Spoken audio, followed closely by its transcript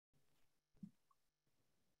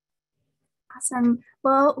Awesome.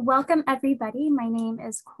 Well, welcome everybody. My name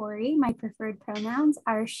is Corey. My preferred pronouns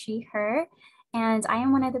are she, her, and I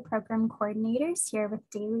am one of the program coordinators here with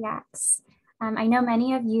Daily Acts. I know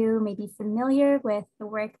many of you may be familiar with the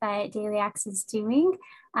work that Daily Acts is doing.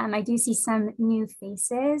 I do see some new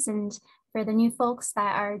faces, and for the new folks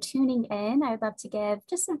that are tuning in, I would love to give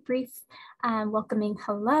just a brief welcoming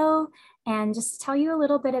hello and just tell you a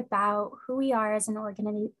little bit about who we are as an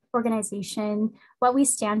organization, what we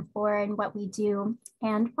stand for and what we do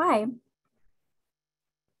and why.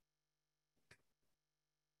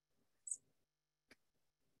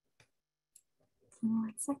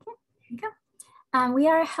 One second, here we go. We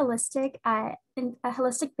are a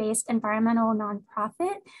holistic-based environmental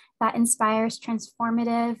nonprofit that inspires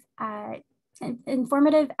transformative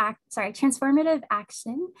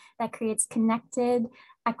action that creates connected,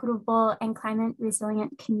 equitable, and climate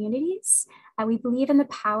resilient communities. We believe in the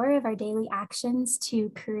power of our daily actions to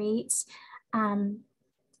create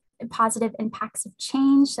positive impacts of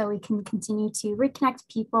change so we can continue to reconnect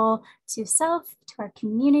people to self, to our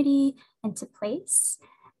community, and to place.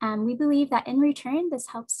 We believe that in return, this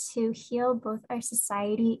helps to heal both our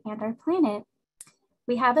society and our planet.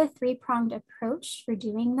 We have a three-pronged approach for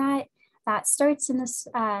doing that. That starts in the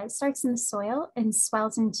soil and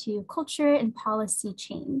swells into culture and policy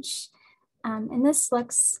change. And this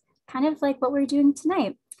looks kind of like what we're doing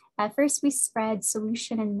tonight. First, we spread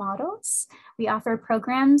solution and models. We offer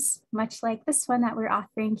programs much like this one that we're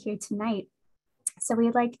offering here tonight. So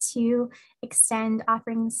we'd like to extend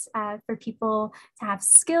offerings for people to have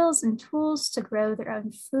skills and tools to grow their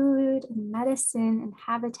own food and medicine and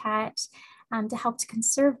habitat, to help to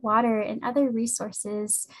conserve water and other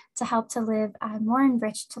resources to help to live more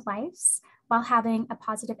enriched lives while having a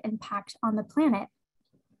positive impact on the planet.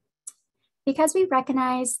 Because we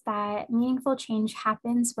recognize that meaningful change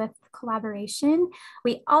happens with collaboration,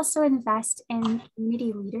 we also invest in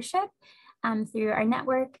community leadership through our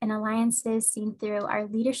network and alliances seen through our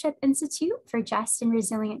Leadership Institute for Just and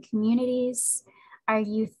Resilient Communities, our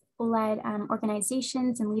youth-led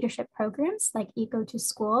organizations and leadership programs like Eco to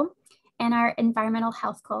School, and our Environmental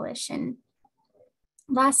Health Coalition.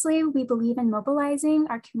 Lastly, we believe in mobilizing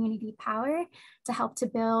our community power to help to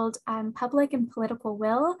build public and political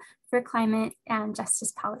will for climate and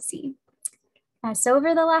justice policy. So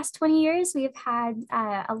over the last 20 years, we've had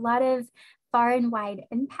a lot of far and wide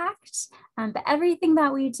impact, but everything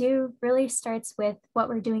that we do really starts with what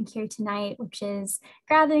we're doing here tonight, which is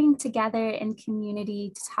gathering together in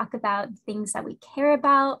community to talk about things that we care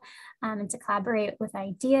about and to collaborate with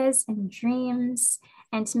ideas and dreams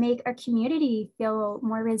and to make our community feel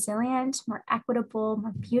more resilient, more equitable,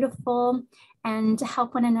 more beautiful, and to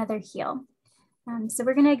help one another heal. So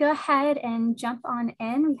we're gonna go ahead and jump on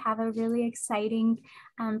in. We have a really exciting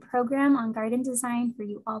program on garden design for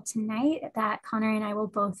you all tonight that Connor and I will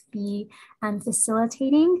both be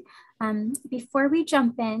facilitating. Before we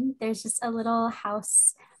jump in, there's just a little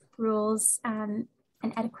house rules and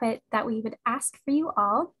etiquette that we would ask for you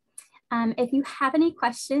all. If you have any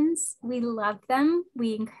questions, we love them,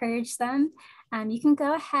 we encourage them. You can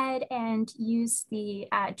go ahead and use the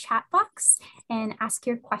chat box and ask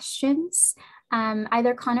your questions.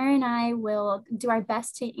 Either Connor and I will do our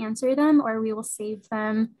best to answer them, or we will save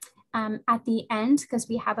them at the end because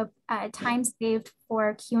we have a time saved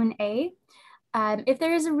for Q&A. If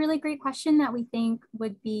there is a really great question that we think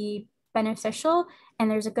would be beneficial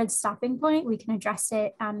and there's a good stopping point, we can address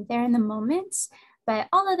it there in the moment. But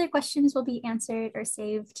all other questions will be answered or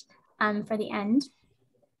saved for the end.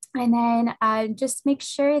 And then just make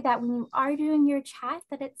sure that when you are doing your chat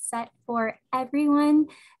that it's set for everyone.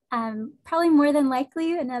 Probably more than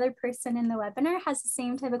likely another person in the webinar has the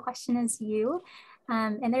same type of question as you.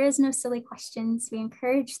 And there is no silly questions. We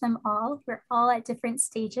encourage them all. We're all at different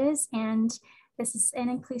stages and this is an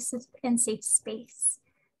inclusive and safe space.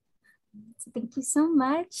 So thank you so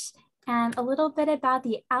much. And a little bit about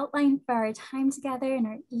the outline for our time together in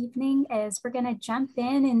our evening is we're gonna jump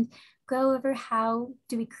in and go over how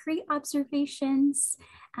do we create observations.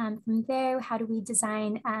 From there, how do we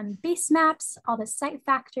design base maps, all the site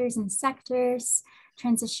factors and sectors,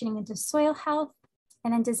 transitioning into soil health,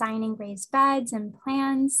 and then designing raised beds and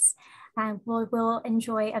plans. We'll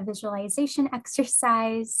enjoy a visualization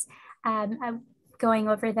exercise, going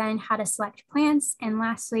over then how to select plants, and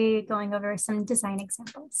lastly, going over some design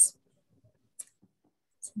examples.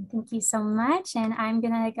 So thank you so much, and I'm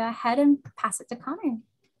gonna go ahead and pass it to Connor.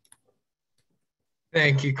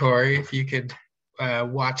 Thank you, Corey. If you could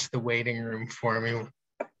watch the waiting room for me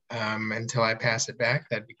until I pass it back,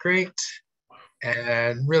 that'd be great.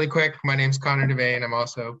 And really quick, my name's Connor Devane. I'm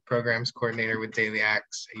also programs coordinator with Daily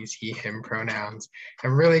Acts. I use he, him pronouns.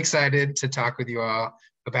 I'm really excited to talk with you all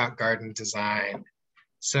about garden design.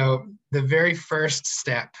 So the very first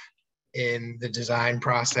step in the design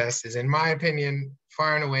process is, in my opinion,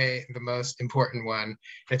 far and away the most important one.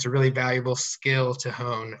 It's a really valuable skill to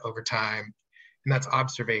hone over time, and that's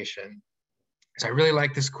observation. So I really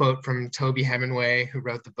like this quote from Toby Hemingway, who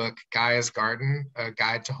wrote the book Gaia's Garden, A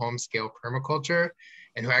Guide to Home-Scale Permaculture,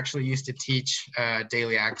 and who actually used to teach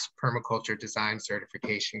Daily Act's permaculture design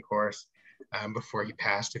certification course before he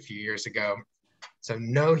passed a few years ago. So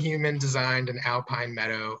no human designed an alpine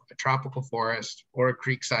meadow, a tropical forest, or a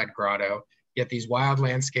creekside grotto, yet these wild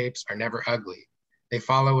landscapes are never ugly. They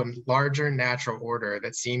follow a larger natural order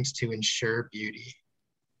that seems to ensure beauty.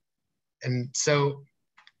 And so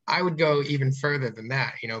I would go even further than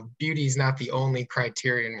that. You know, beauty is not the only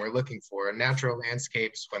criterion we're looking for. Natural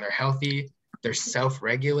landscapes, when they're healthy, they're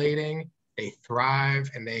self-regulating, they thrive,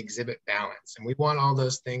 and they exhibit balance. And we want all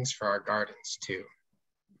those things for our gardens too.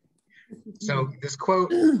 So this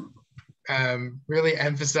quote really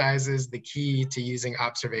emphasizes the key to using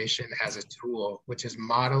observation as a tool, which is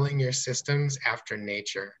modeling your systems after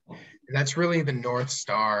nature. And that's really the North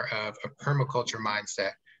Star of a permaculture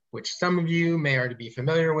mindset, which some of you may already be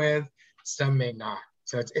familiar with, some may not.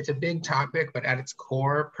 So it's a big topic, but at its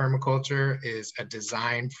core, permaculture is a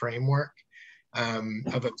design framework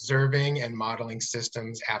of observing and modeling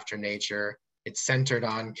systems after nature. It's centered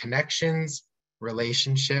on connections,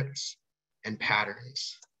 relationships, and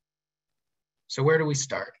patterns. So where do we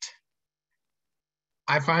start?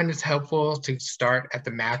 I find it's helpful to start at the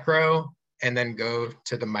macro and then go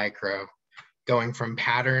to the micro, going from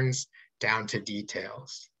patterns down to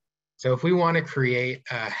details. So if we want to create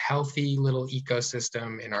a healthy little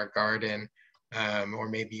ecosystem in our garden, or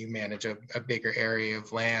maybe you manage a bigger area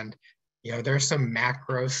of land, you know, there are some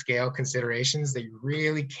macro scale considerations that you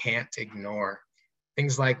really can't ignore.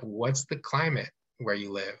 Things like, what's the climate where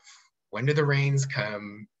you live? When do the rains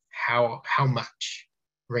come? How much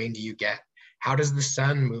rain do you get? How does the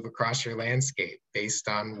sun move across your landscape based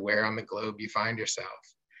on where on the globe you find yourself?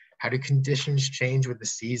 How do conditions change with the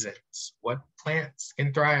seasons? What plants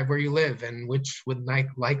can thrive where you live and which would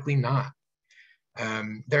likely not?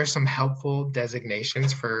 There are some helpful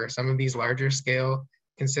designations for some of these larger scale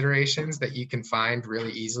considerations that you can find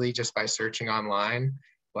really easily just by searching online,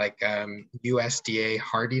 like USDA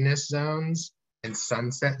hardiness zones and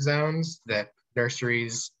sunset zones that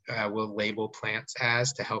nurseries will label plants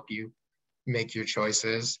as to help you make your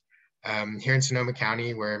choices. Here in Sonoma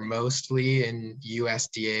County, we're mostly in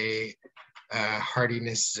USDA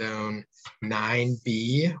hardiness zone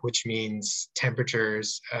 9B, which means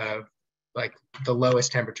temperatures of like the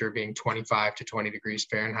lowest temperature being 25 to 20 degrees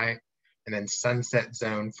Fahrenheit, and then sunset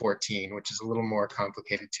zone 14, which is a little more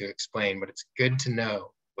complicated to explain, but it's good to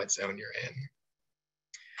know what zone you're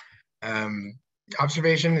in.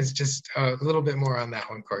 Observation is just a little bit more on that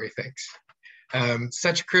one, Corey, thanks.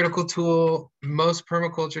 Such a critical tool, most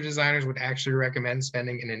permaculture designers would actually recommend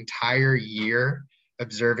spending an entire year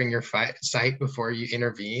observing your site before you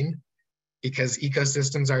intervene, because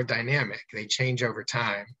ecosystems are dynamic, they change over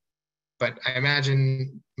time. But I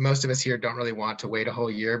imagine most of us here don't really want to wait a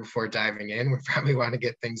whole year before diving in. We probably want to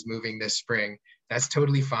get things moving this spring. That's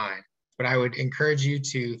totally fine. But I would encourage you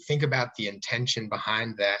to think about the intention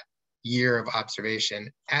behind that year of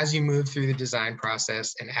observation as you move through the design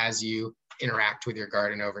process and as you interact with your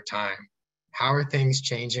garden over time. How are things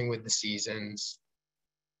changing with the seasons?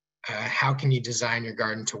 How can you design your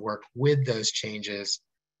garden to work with those changes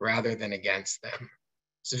rather than against them?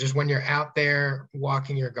 So just when you're out there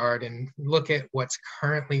walking your garden, look at what's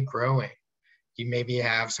currently growing. You maybe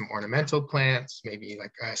have some ornamental plants, maybe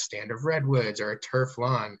like a stand of redwoods or a turf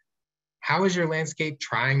lawn. How is your landscape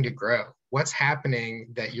trying to grow? What's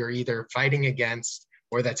happening that you're either fighting against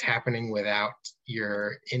or that's happening without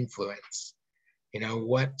your influence? You know,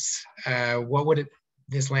 what would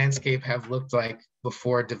this landscape have looked like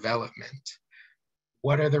before development?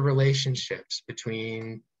 What are the relationships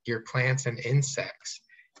between your plants and insects,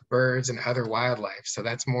 birds and other wildlife? So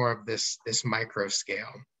that's more of this micro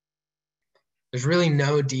scale. There's really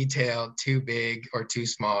no detail too big or too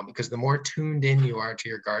small, because the more tuned in you are to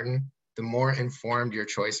your garden, the more informed your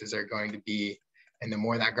choices are going to be, and the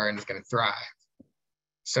more that garden is going to thrive.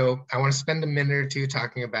 So I want to spend a minute or two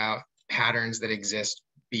talking about patterns that exist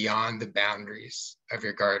beyond the boundaries of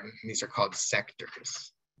your garden. And these are called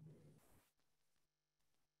sectors.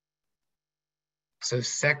 So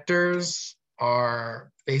sectors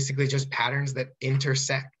are basically just patterns that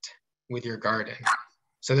intersect with your garden.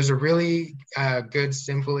 So there's a really good,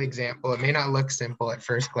 simple example. It may not look simple at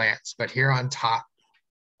first glance, but here on top,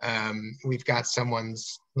 we've got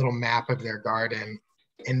someone's little map of their garden,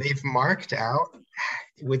 and they've marked out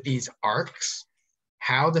with these arcs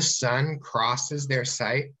how the sun crosses their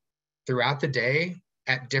site throughout the day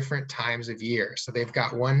at different times of year. So they've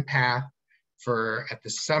got one path for at the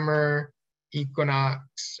summer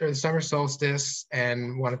equinox or the summer solstice,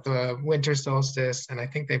 and one at the winter solstice. And I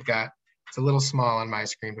think they've got, it's a little small on my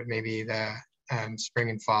screen, but maybe the spring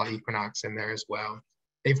and fall equinox in there as well.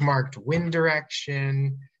 They've marked wind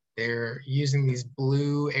direction. They're using these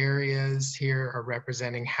blue areas here are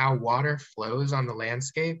representing how water flows on the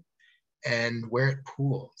landscape and where it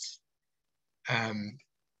pools.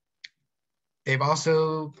 They've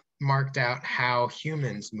also marked out how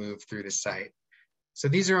humans move through the site. So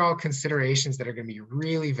these are all considerations that are going to be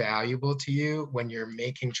really valuable to you when you're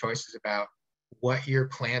making choices about what you're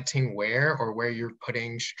planting where, or where you're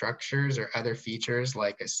putting structures or other features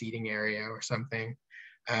like a seating area or something.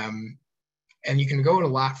 And you can go a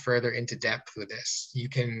lot further into depth with this. You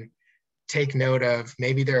can take note of,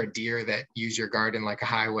 maybe there are deer that use your garden like a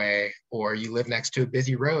highway, or you live next to a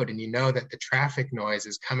busy road and you know that the traffic noise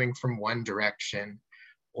is coming from one direction,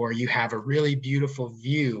 or you have a really beautiful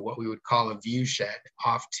view, what we would call a view shed,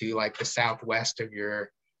 off to like the southwest of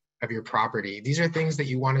your property. These are things that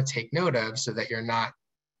you want to take note of so that you're not,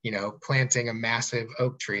 planting a massive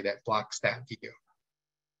oak tree that blocks that view.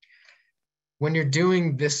 When you're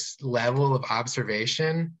doing this level of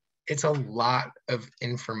observation, it's a lot of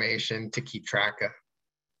information to keep track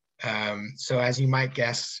of. So as you might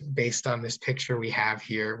guess, based on this picture we have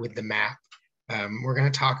here with the map, we're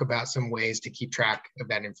going to talk about some ways to keep track of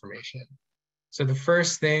that information. So the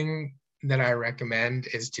first thing that I recommend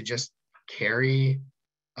is to just carry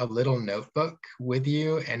a little notebook with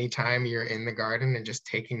you anytime you're in the garden and just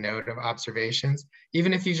taking note of observations.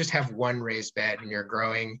 Even if you just have one raised bed and you're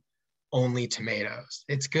growing only tomatoes,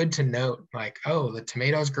 it's good to note like, oh, the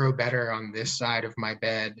tomatoes grow better on this side of my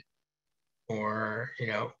bed, or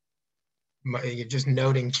you're just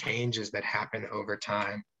noting changes that happen over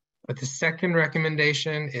time. But the second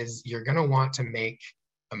recommendation is you're going to want to make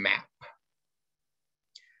a map.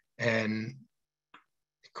 And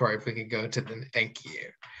Corey, if we could go to the, thank you.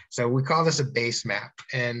 So we call this a base map,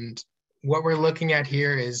 and what we're looking at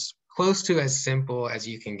here is close to as simple as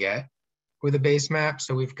you can get with a base map.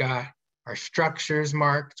 So we've got our structures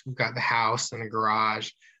marked, we've got the house and the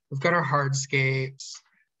garage, we've got our hardscapes,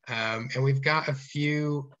 and we've got a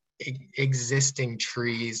few existing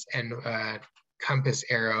trees and a compass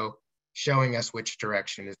arrow showing us which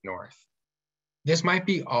direction is north. This might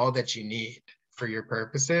be all that you need for your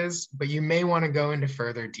purposes, but you may want to go into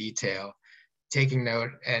further detail, taking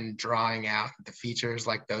note and drawing out the features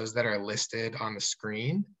like those that are listed on the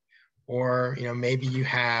screen. Or maybe you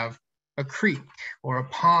have a creek or a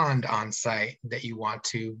pond on site that you want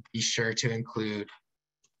to be sure to include.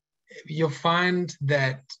 You'll find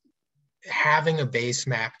that having a base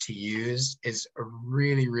map to use is a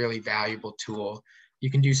really, really valuable tool. You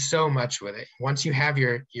can do so much with it. Once you have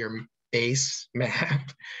your base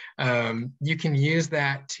map, you can use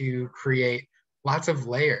that to create lots of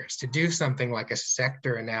layers, to do something like a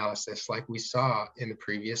sector analysis like we saw in the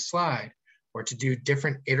previous slide, or to do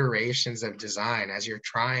different iterations of design as you're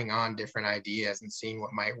trying on different ideas and seeing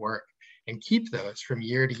what might work, and keep those from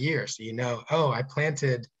year to year. So oh, I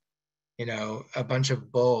planted a bunch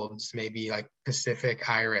of bulbs, maybe like Pacific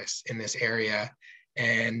iris in this area,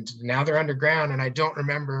 and now they're underground and I don't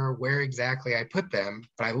remember where exactly I put them,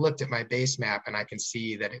 but I looked at my base map and I can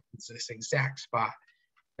see that it's this exact spot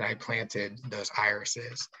that I planted those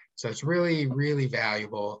irises. So it's really, really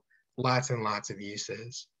valuable, lots and lots of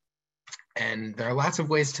uses. And there are lots of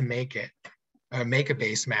ways to make a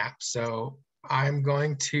base map. So I'm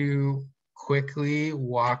going to quickly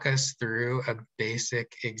walk us through a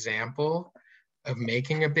basic example of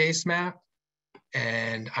making a base map.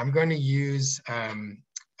 And I'm going to use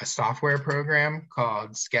a software program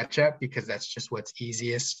called SketchUp because that's just what's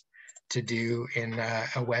easiest to do in a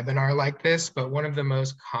webinar like this. But one of the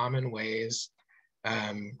most common ways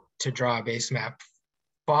to draw a base map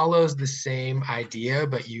follows the same idea,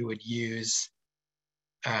 but you would use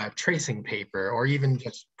tracing paper or even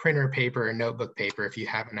just printer paper or notebook paper if you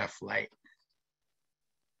have enough light.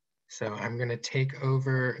 So I'm going to take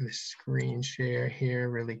over the screen share here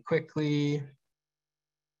really quickly.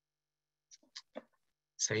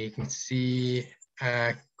 So you can see,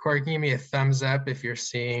 Corey, give me a thumbs up if you're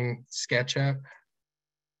seeing SketchUp.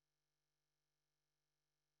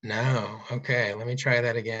 No, okay, let me try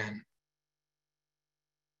that again.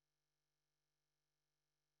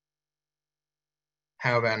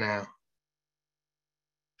 How about now?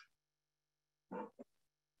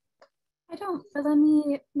 I don't, but let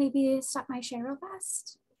me maybe stop my share real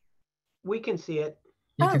fast. We can see it.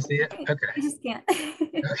 You Oh, can see it? okay. Okay. I just can't.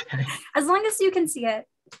 Okay. As long as you can see it.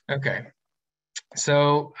 Okay.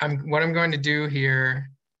 So what I'm going to do here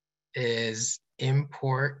is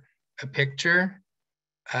import a picture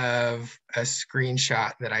of a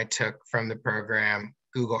screenshot that I took from the program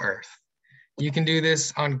Google Earth. You can do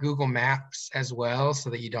this on Google Maps as well so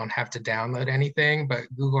that you don't have to download anything, but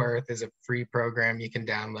Google Earth is a free program you can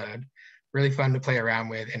download. Really fun to play around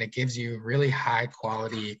with, and it gives you really high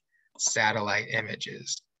quality satellite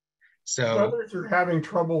images. So others are having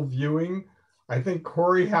trouble viewing. I think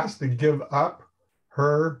Corey has to give up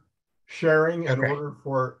her sharing in order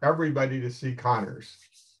for everybody to see Connor's.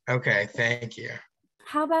 Okay, thank you.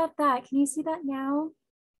 How about that? Can you see that now?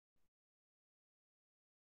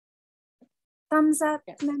 Thumbs up,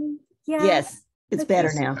 Manny? Yeah. Yes, it's better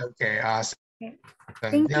now. Okay, awesome. Okay.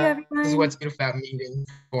 Thank you, everyone. This is what's beautiful about meeting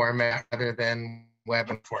format rather than web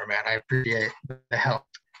format. I appreciate the help.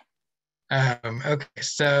 Okay,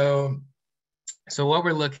 so what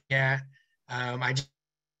we're looking at, I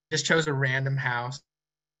just chose a random house,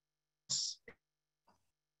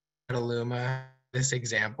 Petaluma, this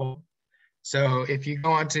example. So if you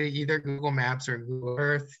go onto either Google Maps or Google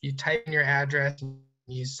Earth, you type in your address, and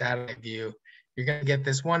use satellite view, you're going to get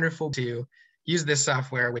this wonderful to use this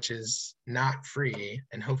software, which is not free,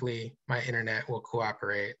 and hopefully my internet will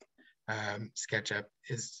cooperate. SketchUp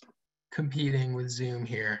is competing with Zoom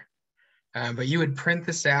here. But you would print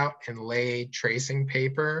this out and lay tracing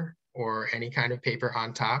paper or any kind of paper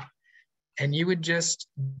on top, and you would just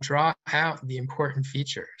draw out the important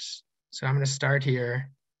features. So I'm going to start here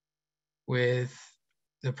with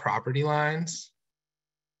the property lines.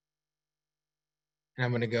 And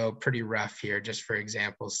I'm going to go pretty rough here just for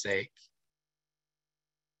example's sake.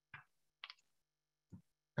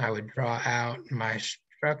 I would draw out my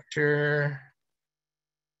structure.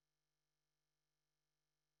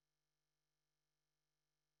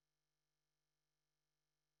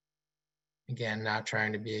 Again, not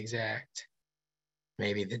trying to be exact.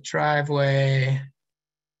 Maybe the driveway.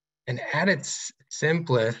 And at its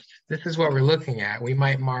simplest, this is what we're looking at. We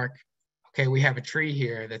might mark, okay, we have a tree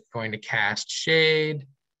here that's going to cast shade.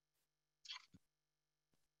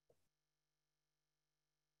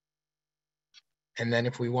 And then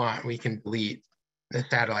if we want, we can delete the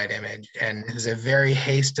satellite image. And this is a very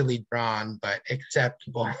hastily drawn but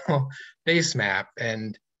acceptable base map.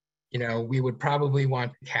 And you know, we would probably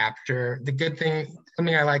want to capture, the good thing,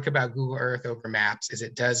 something I like about Google Earth over Maps is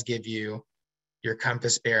it does give you your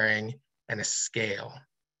compass bearing and a scale.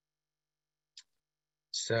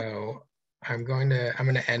 So I'm going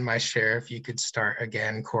to end my share. If you could start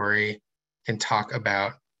again, Corey can talk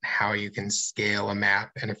about how you can scale a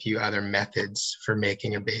map and a few other methods for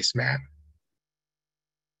making a base map.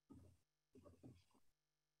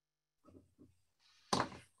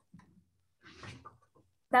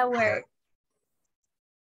 That worked.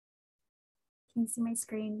 Can you see my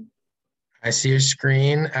screen? I see your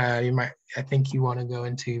screen. I think you want to go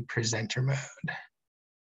into presenter mode.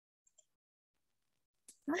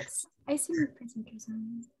 I see my presenters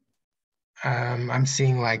on. I'm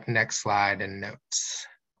seeing like next slide and notes.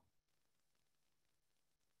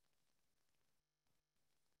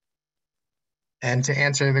 And to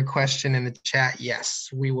answer the question in the chat, yes,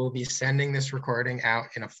 we will be sending this recording out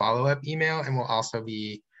in a follow-up email, and we'll also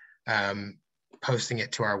be posting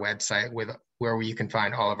it to our website where you can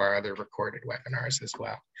find all of our other recorded webinars as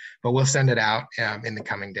well. But we'll send it out in the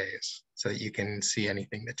coming days so that you can see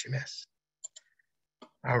anything that you missed.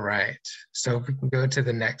 All right, so if we can go to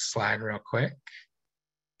the next slide real quick.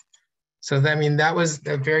 So that was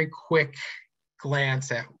a very quick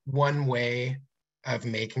glance at one way of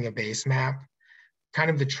making a base map. Kind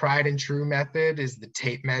of the tried and true method is the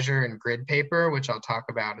tape measure and grid paper, which I'll talk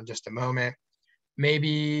about in just a moment.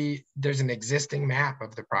 Maybe there's an existing map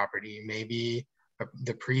of the property. Maybe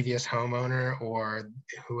the previous homeowner or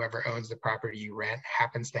whoever owns the property you rent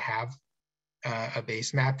happens to have a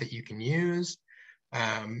base map that you can use.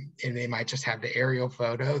 And they might just have the aerial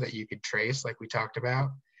photo that you could trace like we talked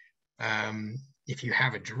about. If you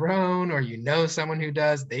have a drone or you know someone who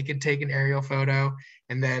does, they could take an aerial photo.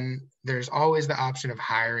 And then there's always the option of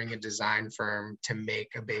hiring a design firm to make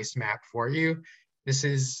a base map for you. This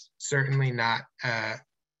is certainly not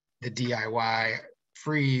the DIY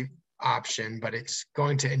free option, but it's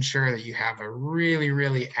going to ensure that you have a really,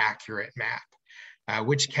 really accurate map,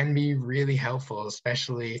 which can be really helpful,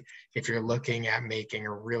 especially if you're looking at making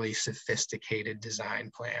a really sophisticated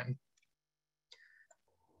design plan.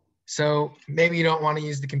 So maybe you don't want to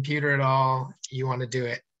use the computer at all. You want to do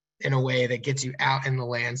it in a way that gets you out in the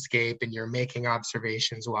landscape and you're making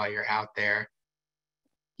observations while you're out there.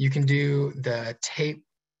 You can do the tape,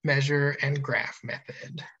 measure, and graph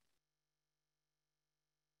method.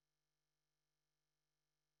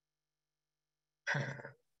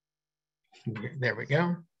 There we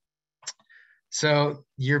go. So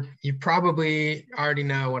you probably already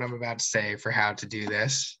know what I'm about to say for how to do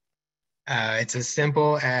this. It's as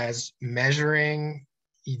simple as measuring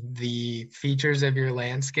the features of your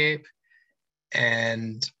landscape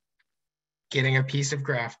and getting a piece of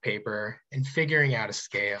graph paper and figuring out a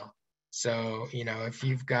scale. So, you know, if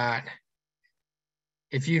you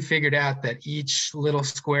figured out that each little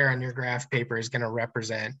square on your graph paper is going to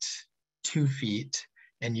represent 2 feet,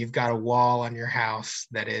 and you've got a wall on your house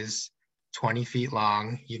that is 20 feet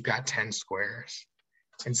long, you've got 10 squares.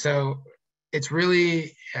 And so it's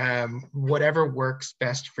really whatever works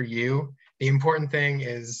best for you. The important thing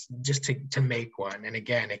is just to make one. And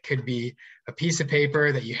again, it could be a piece of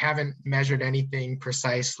paper that you haven't measured anything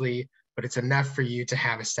precisely, but it's enough for you to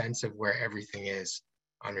have a sense of where everything is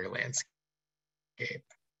on your landscape.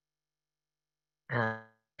 All right,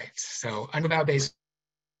 so unbound base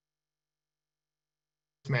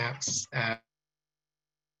maps,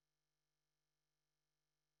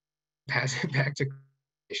 pass it back to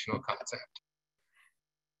creational concept.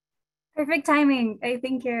 Perfect timing. I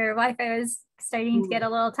think your Wi-Fi was starting to get a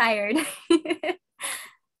little tired.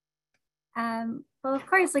 Well, of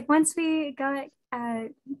course, like once we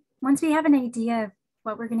have an idea of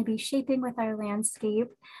what we're going to be shaping with our landscape,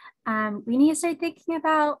 we need to start thinking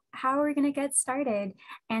about how we're going to get started.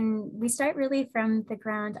 And we start really from the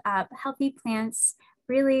ground up. Healthy plants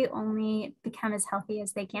really only become as healthy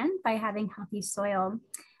as they can by having healthy soil.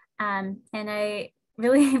 And I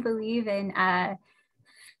really believe in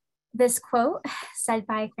this quote said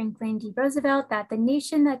by Franklin D. Roosevelt, that the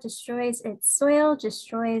nation that destroys its soil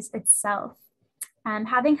destroys itself.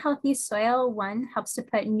 Having healthy soil, one, helps to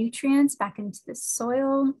put nutrients back into the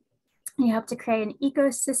soil. You help to create an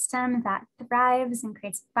ecosystem that thrives and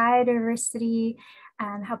creates biodiversity,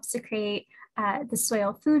 helps to create the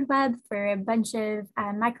soil food web for a bunch of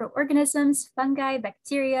microorganisms, fungi,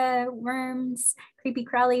 bacteria, worms, creepy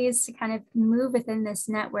crawlies to kind of move within this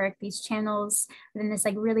network, these channels within this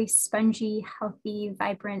like really spongy, healthy,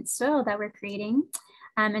 vibrant soil that we're creating.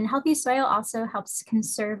 And healthy soil also helps to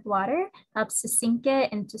conserve water, helps to sink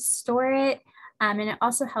it and to store it. And it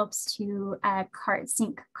also helps to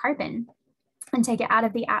sink carbon and take it out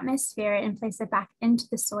of the atmosphere and place it back into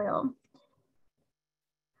the soil.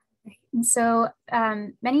 And so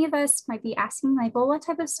many of us might be asking like, well, what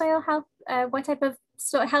type of soil health, what type of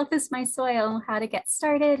health is my soil, how to get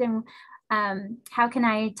started, and how can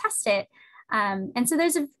I test it? And so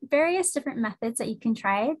there's various different methods that you can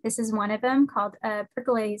try. This is one of them called a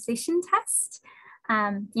percolization test.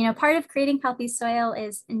 You know, part of creating healthy soil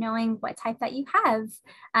is knowing what type that you have.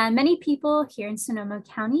 Many people here in Sonoma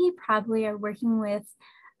County probably are working with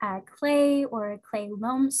clay or clay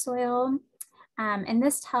loam soil. And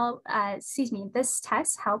this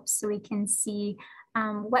test helps so we can see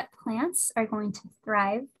what plants are going to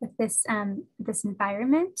thrive with this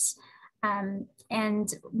environment,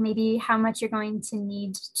 and maybe how much you're going to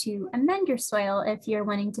need to amend your soil if you're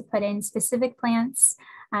wanting to put in specific plants,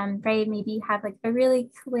 right? Maybe you have like a really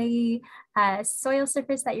clay soil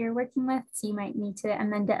surface that you're working with, so you might need to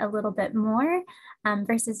amend it a little bit more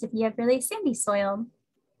versus if you have really sandy soil.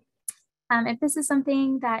 If this is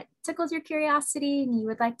something that tickles your curiosity and you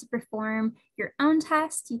would like to perform your own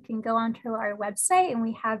test, you can go onto our website and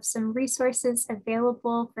we have some resources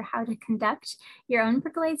available for how to conduct your own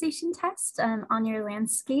percolization test on your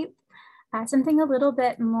landscape. Something a little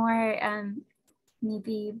bit more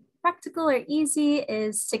maybe practical or easy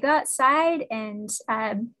is to go outside and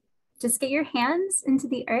just get your hands into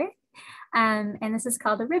the earth. And this is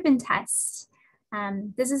called a ribbon test.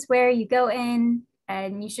 This is where you go in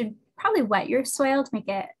and you should probably wet your soil to make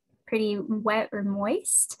it pretty wet or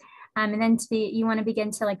moist. And then you want to begin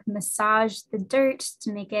to like massage the dirt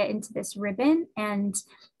to make it into this ribbon. And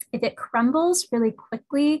if it crumbles really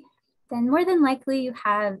quickly, then more than likely you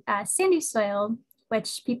have sandy soil,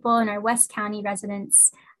 which people in our West County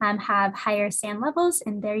residents have higher sand levels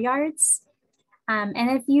in their yards. And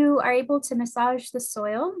if you are able to massage the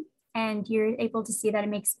soil and you're able to see that it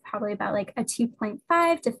makes probably about like a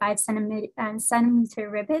 2.5 to 5 centimeter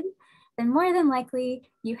ribbon, then more than likely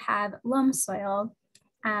you have loam soil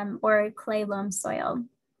or clay loam soil.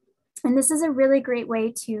 And this is a really great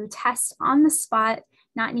way to test on the spot,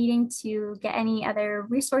 not needing to get any other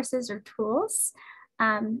resources or tools.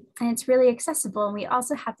 And it's really accessible. And we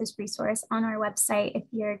also have this resource on our website if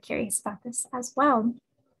you're curious about this as well.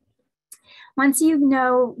 Once you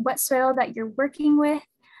know what soil that you're working with,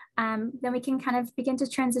 then we can kind of begin to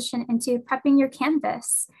transition into prepping your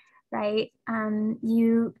canvas, right?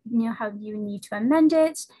 You know how you need to amend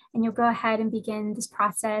it, and you'll go ahead and begin this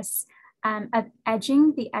process of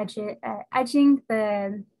edging the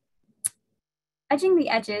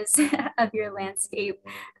edges of your landscape,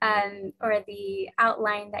 or the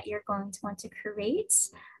outline that you're going to want to create.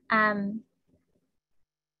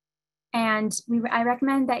 I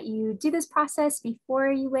recommend that you do this process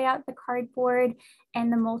before you lay out the cardboard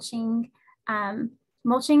and the mulching.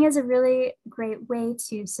 Mulching is a really great way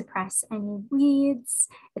to suppress any weeds.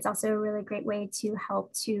 It's also a really great way to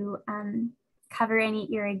help to cover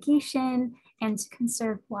any irrigation and to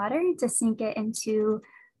conserve water, to sink it into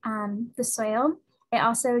the soil. It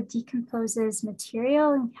also decomposes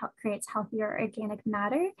material and creates healthier organic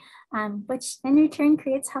matter, which in return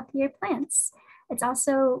creates healthier plants. It's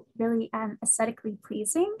also really aesthetically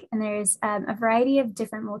pleasing, and there's a variety of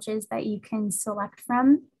different mulches that you can select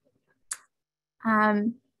from.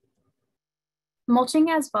 Mulching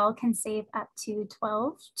as well can save up to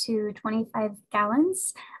 12 to 25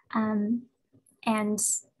 gallons, and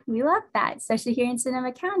we love that, especially here in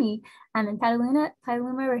Sonoma County. In Petaluma,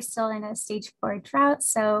 we're still in a stage 4 drought,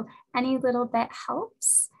 so any little bit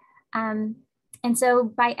helps. And so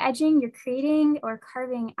by edging, you're creating or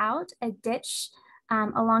carving out a ditch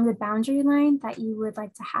along the boundary line that you would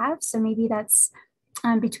like to have. So maybe that's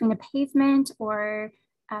between a pavement or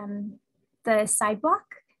the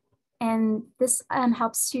sidewalk. And this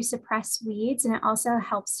helps to suppress weeds, and it also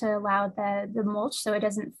helps to allow the mulch so it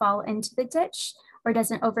doesn't fall into the ditch or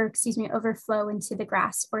doesn't overflow into the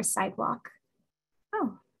grass or sidewalk.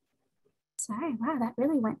 Oh, sorry, wow, that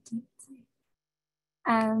really went deep.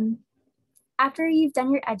 After you've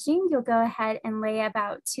done your edging, you'll go ahead and lay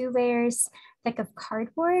about 2 layers thick of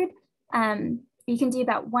cardboard. You can do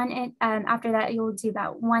about 1 inch, after that you'll do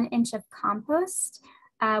about 1 inch of compost.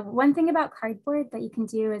 One thing about cardboard that you can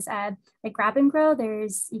do is like grab and grow,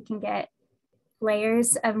 you can get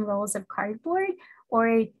layers of rolls of cardboard,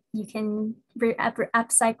 or you can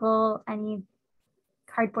upcycle any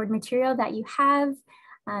cardboard material that you have.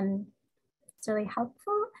 It's really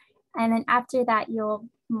helpful. And then after that, you'll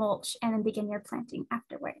mulch and then begin your planting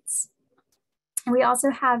afterwards. And we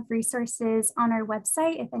also have resources on our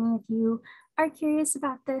website if any of you are curious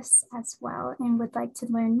about this as well and would like to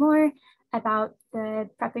learn more about the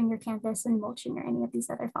prepping your canvas and mulching or any of these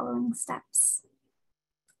other following steps.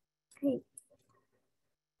 Great.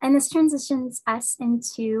 And this transitions us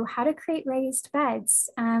into how to create raised beds.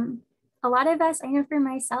 A lot of us, I know for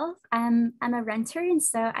myself, I'm a renter, and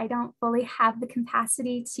so I don't fully have the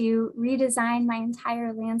capacity to redesign my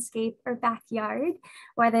entire landscape or backyard,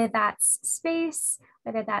 whether that's space,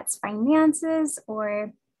 whether that's finances,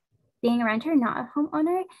 or being a renter, not a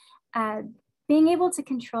homeowner. Being able to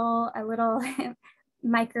control a little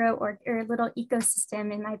micro or little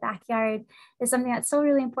ecosystem in my backyard is something that's so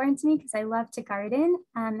really important to me because I love to garden,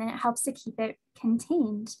 and it helps to keep it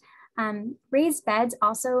contained. Raised beds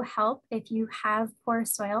also help if you have poor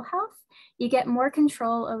soil health. You get more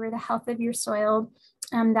control over the health of your soil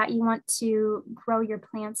that you want to grow your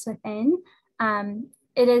plants within.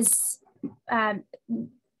 It is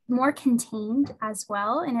more contained as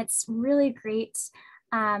well, and it's really great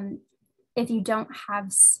if you don't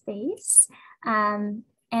have space. And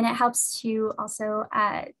it helps to also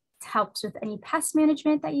helps with any pest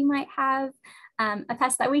management that you might have. A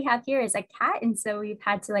pest that we have here is a cat, and so we've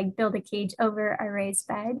had to like build a cage over a raised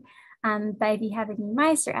bed. But if you have any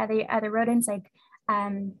mice or other rodents like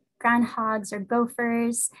groundhogs or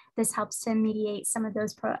gophers, this helps to mediate some of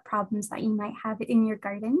those problems that you might have in your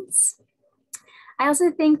gardens. I also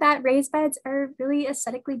think that raised beds are really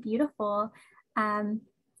aesthetically beautiful.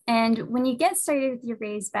 And when you get started with your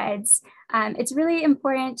raised beds, it's really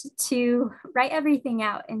important to write everything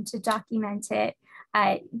out and to document it.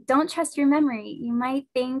 Don't trust your memory. You might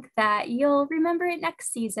think that you'll remember it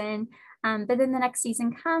next season, but then the next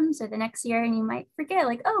season comes or the next year and you might forget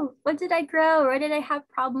like, oh, what did I grow or what did I have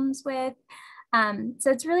problems with?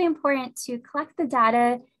 So it's really important to collect the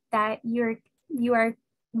data that you are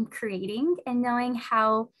creating and knowing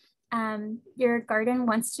how your garden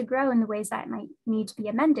wants to grow in the ways that might need to be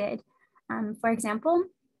amended. For example,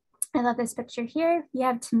 I love this picture here. You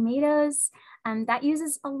have tomatoes that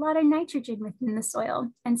uses a lot of nitrogen within the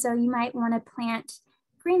soil. And so you might want to plant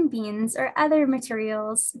green beans or other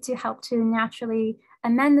materials to help to naturally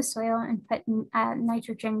amend the soil and put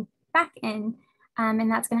nitrogen back in. And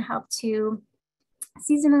that's going to help to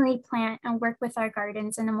seasonally plant and work with our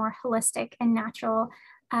gardens in a more holistic and natural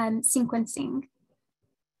sequencing.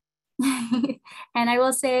 And I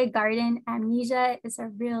will say garden amnesia is a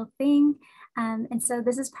real thing. And so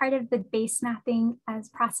this is part of the base mapping as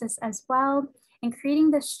process as well, and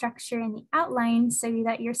creating the structure and the outline so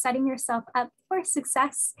that you're setting yourself up for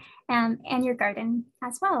success and your garden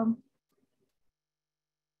as well.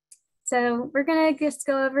 So we're gonna just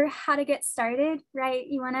go over how to get started, right?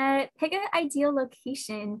 You wanna pick an ideal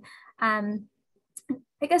location.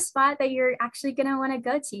 Pick a spot that you're actually gonna wanna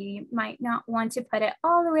go to. You might not want to put it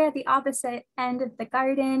all the way at the opposite end of the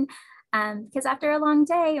garden, because after a long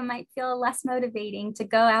day, it might feel less motivating to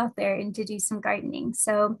go out there and to do some gardening.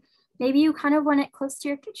 So maybe you kind of want it close to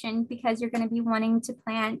your kitchen because you're gonna be wanting to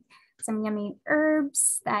plant some yummy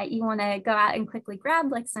herbs that you wanna go out and quickly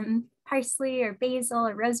grab, like some parsley or basil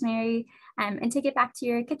or rosemary, and take it back to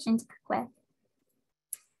your kitchen to cook with.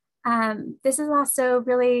 This is also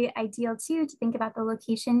really ideal too to think about the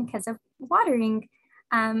location because of watering.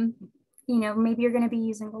 You know, maybe you're going to be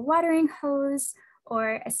using a watering hose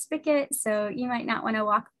or a spigot, so you might not want to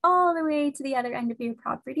walk all the way to the other end of your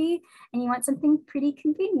property, and you want something pretty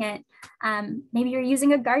convenient. Maybe you're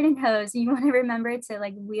using a garden hose. You want to remember to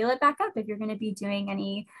like wheel it back up if you're going to be doing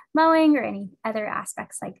any mowing or any other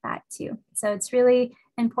aspects like that too. So it's really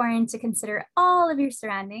important to consider all of your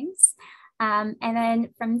surroundings. And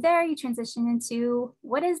then from there, you transition into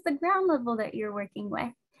what is the ground level that you're working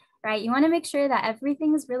with, right? You want to make sure that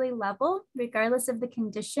everything is really level, regardless of the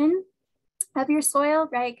condition of your soil,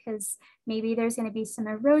 right? Because maybe there's going to be some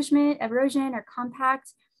erosion or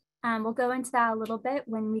compact. We'll go into that a little bit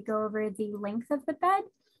when we go over the length of the bed.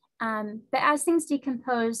 But as things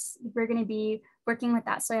decompose, we're going to be working with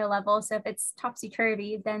that soil level. So if it's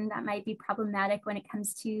topsy-turvy, then that might be problematic when it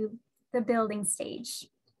comes to the building stage.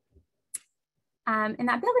 In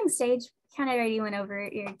that building stage, kind of already went over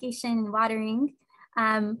irrigation and watering.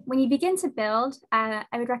 When you begin to build, I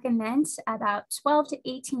would recommend about 12 to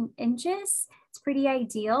 18 inches. It's pretty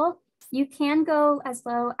ideal. You can go as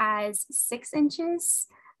low as 6 inches,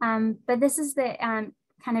 but this is the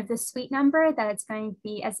kind of the sweet number that it's going to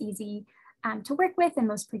be as easy to work with and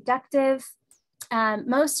most productive.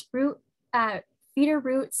 Most feeder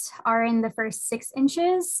roots are in the first 6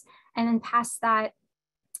 inches, and then past that,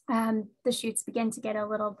 the shoots begin to get a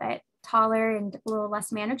little bit taller and a little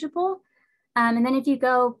less manageable. And then if you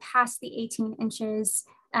go past the 18 inches,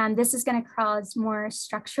 this is going to cause more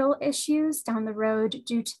structural issues down the road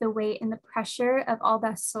due to the weight and the pressure of all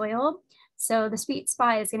that soil. So the sweet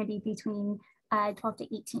spot is going to be between 12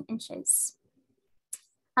 to 18 inches.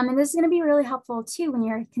 And this is going to be really helpful too when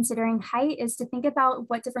you're considering height, is to think about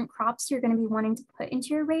what different crops you're going to be wanting to put into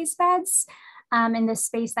your raised beds and the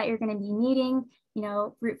space that you're going to be needing. You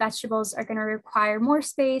know, root vegetables are going to require more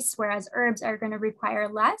space, whereas herbs are going to require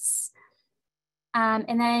less.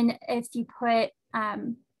 And then if you put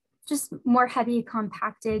just more heavy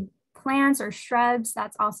compacted plants or shrubs,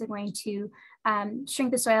 that's also going to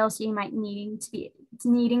shrink the soil. So you might needing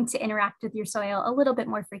to interact with your soil a little bit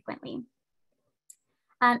more frequently.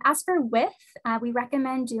 As for width, we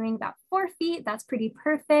recommend doing about 4 feet. That's pretty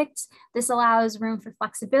perfect. This allows room for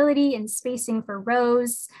flexibility and spacing for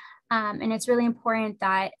rows. And it's really important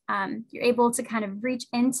that you're able to kind of reach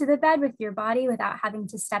into the bed with your body without having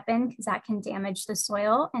to step in, because that can damage the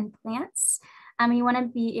soil and plants. You want to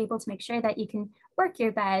be able to make sure that you can work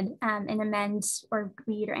your bed and amend or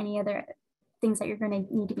weed or any other things that you're going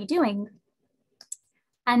to need to be doing.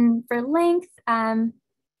 And for length,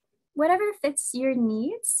 whatever fits your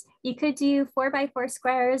needs. You could do 4x4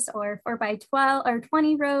 squares or 4x12 or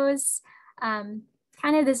 20 rows.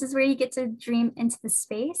 Kind of this is where you get to dream into the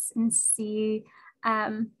space and see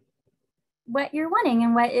what you're wanting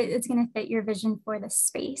and what it's going to fit your vision for the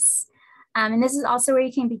space. And this is also where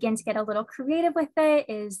you can begin to get a little creative with it,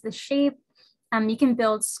 is the shape. You can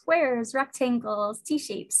build squares, rectangles,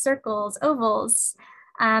 T-shapes, circles, ovals.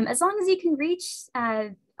 As long as you can reach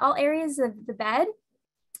all areas of the bed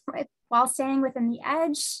while staying within the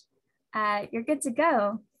edge, you're good to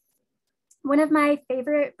go. One of my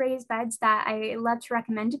favorite raised beds that I love to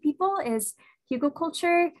recommend to people is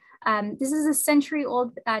hugelkultur. This is a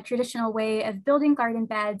century-old traditional way of building garden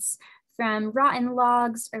beds from rotten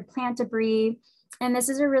logs or plant debris. And this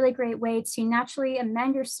is a really great way to naturally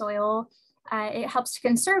amend your soil. It helps to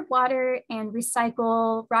conserve water and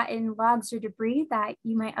recycle rotten logs or debris that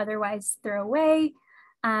you might otherwise throw away.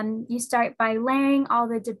 You start by layering all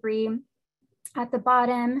the debris at the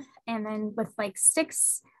bottom, and then with like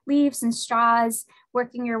sticks, leaves, and straws,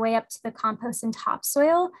 working your way up to the compost and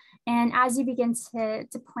topsoil. And as you begin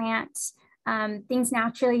to plant, things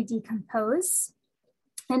naturally decompose,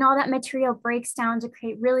 and all that material breaks down to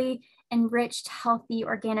create really enriched, healthy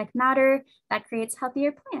organic matter that creates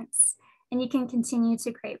healthier plants. and you can continue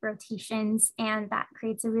to create rotations, and that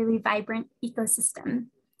creates a really vibrant ecosystem.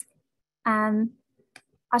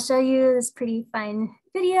 I'll show you this pretty fun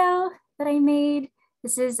video that I made.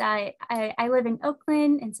 This is, I live in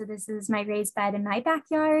Oakland, and so this is my raised bed in my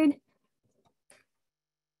backyard.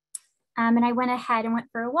 And I went ahead and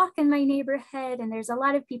went for a walk in my neighborhood, and there's a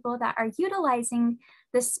lot of people that are utilizing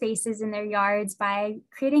the spaces in their yards by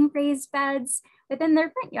creating raised beds within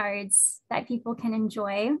their front yards that people can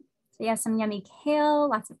enjoy. So you have some yummy kale,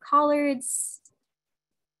 lots of collards.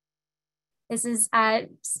 This is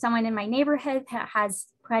someone in my neighborhood that has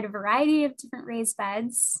quite a variety of different raised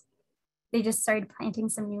beds. They just started planting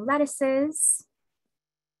some new lettuces.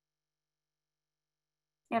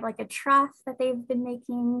 They have like a trough that they've been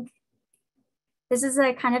making. This is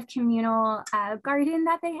a kind of communal garden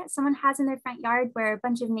that someone has in their front yard where a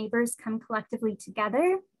bunch of neighbors come collectively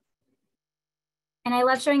together. And I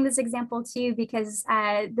love showing this example too, because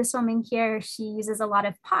this woman here, she uses a lot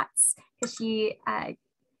of pots because she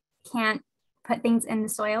can't put things in the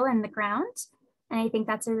soil in the ground. And I think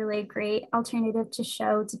that's a really great alternative to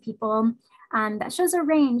show to people that shows a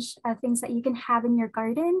range of things that you can have in your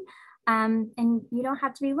garden. And you don't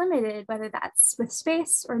have to be limited, whether that's with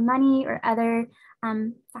space or money or other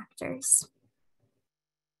factors.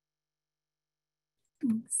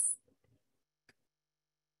 Thanks.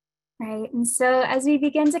 Right, and so as we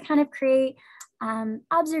begin to kind of create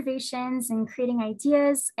observations and creating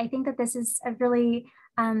ideas, I think that this is a really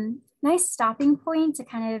nice stopping point to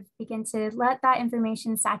kind of begin to let that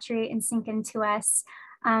information saturate and sink into us,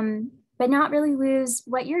 but not really lose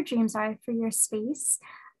what your dreams are for your space.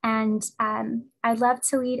 And I'd love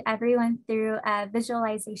to lead everyone through a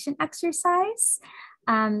visualization exercise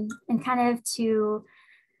and kind of to,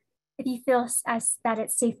 if you feel that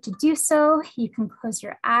it's safe to do so, you can close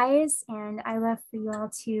your eyes. And I love for you all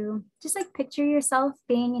to just like picture yourself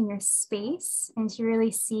being in your space and to really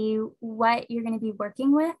see what you're going to be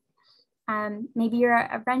working with. Maybe you're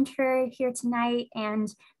a renter here tonight, and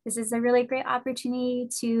this is a really great opportunity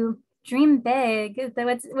to dream big.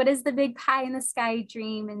 What is the big pie in the sky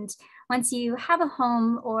dream? And once you have a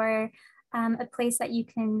home or a place that you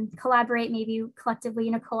can collaborate, maybe collectively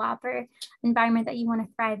in a co-op or environment that you want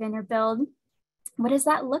to thrive in or build, what does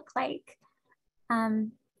that look like?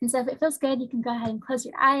 And so if it feels good, you can go ahead and close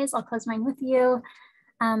your eyes. I'll close mine with you.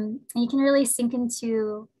 And you can really sink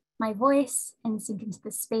into my voice and sink into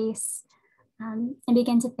the space and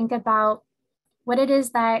begin to think about what it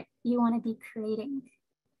is that you want to be creating.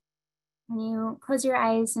 When you close your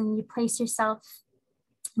eyes and you place yourself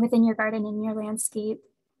within your garden and your landscape,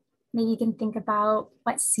 maybe you can think about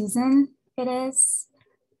what season it is,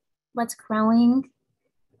 what's growing,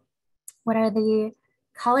 what are the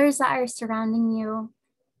colors that are surrounding you.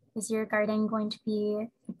 Is your garden going to be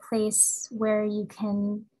a place where you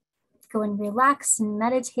can go and relax and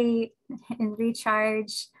meditate and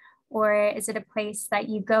recharge? Or is it a place that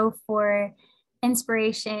you go for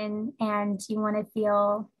inspiration and you want to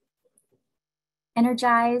feel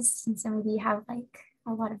energized? And so maybe you have like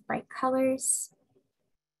a lot of bright colors.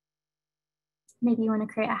 Maybe you want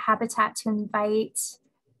to create a habitat to invite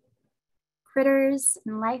critters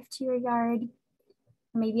and life to your yard.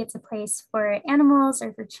 Maybe it's a place for animals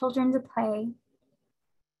or for children to play.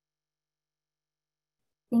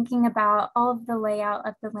 Thinking about all of the layout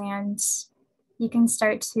of the land, you can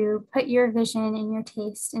start to put your vision and your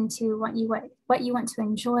taste into what you want to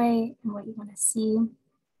enjoy and what you want to see.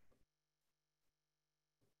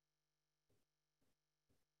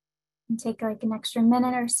 And take like an extra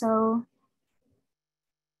minute or so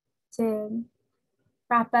to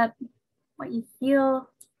wrap up what you feel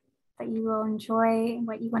that you will enjoy,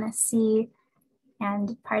 what you want to see.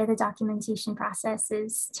 And part of the documentation process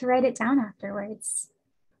is to write it down afterwards.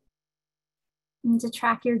 And to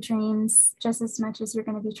track your dreams just as much as you're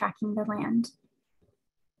going to be tracking the land.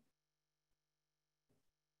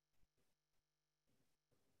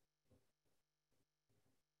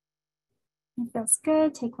 It feels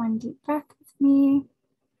good. Take one deep breath with me.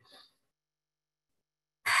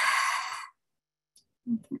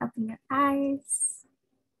 You can open your eyes.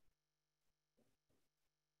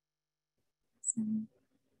 Awesome.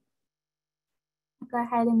 I'll go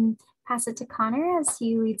ahead and pass it to Connor as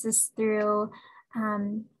he leads us through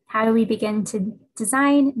how do we begin to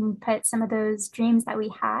design and put some of those dreams that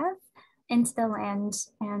we have into the land,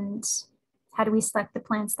 and how do we select the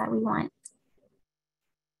plants that we want.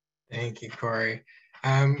 Thank you, Corey.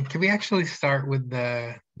 Can we actually start with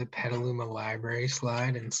the Petaluma Library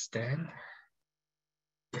slide instead?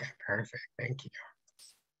 Yeah, perfect. Thank you.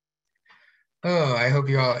 Oh, I hope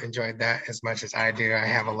you all enjoyed that as much as I do. I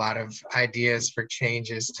have a lot of ideas for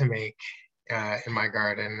changes to make in my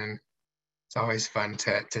garden, and it's always fun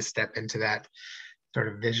to step into that sort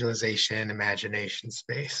of visualization, imagination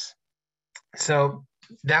space. So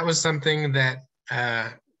that was something that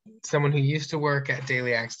someone who used to work at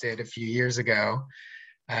Daily Acts did a few years ago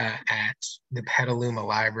at the Petaluma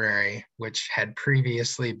Library, which had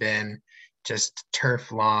previously been just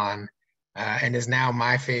turf lawn and is now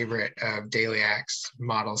my favorite of Daily Acts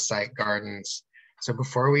model site gardens. So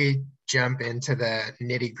before we jump into the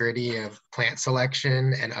nitty-gritty of plant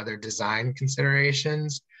selection and other design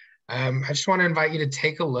considerations, I just want to invite you to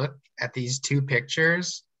take a look at these two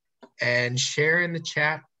pictures and share in the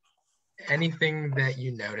chat anything that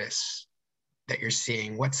you notice that you're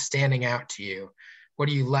seeing. What's standing out to you? What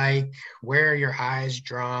do you like? Where are your eyes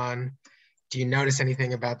drawn? Do you notice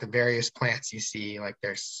anything about the various plants you see, like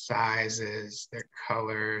their sizes, their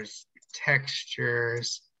colors,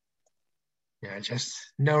 textures? Yeah, just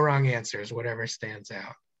no wrong answers, whatever stands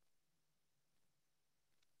out.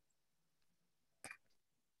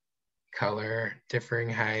 Color,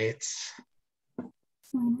 differing heights.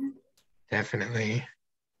 Definitely.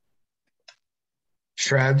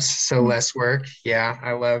 Shrubs, so less work. Yeah,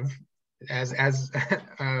 I love, as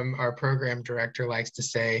our program director likes to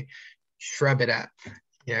say, shrub it up.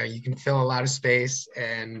 You know, you can fill a lot of space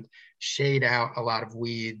and shade out a lot of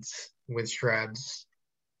weeds with shrubs.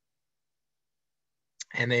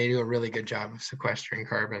 And they do a really good job of sequestering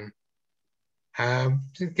carbon.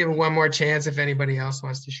 Just give it one more chance if anybody else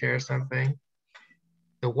wants to share something.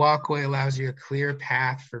 The walkway allows you a clear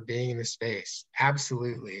path for being in the space.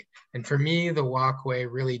 Absolutely. And for me, the walkway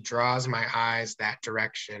really draws my eyes that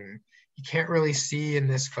direction. You can't really see in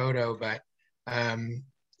this photo, but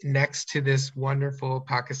next to this wonderful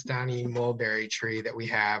Pakistani mulberry tree that we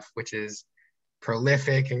have, which is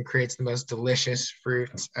prolific and creates the most delicious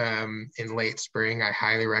fruits in late spring, I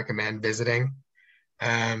highly recommend visiting.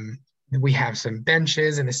 We have some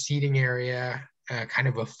benches and a seating area, kind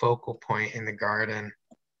of a focal point in the garden.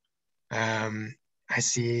 I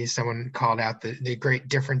see someone called out the great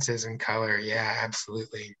differences in color. Yeah,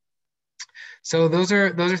 absolutely. So those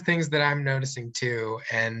are things that I'm noticing too,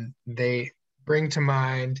 and they bring to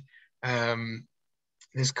mind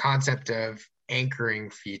this concept of anchoring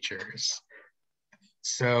features.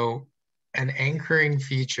 So an anchoring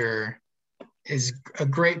feature is a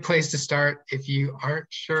great place to start if you aren't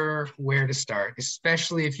sure where to start,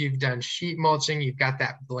 especially if you've done sheet mulching, you've got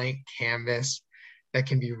that blank canvas that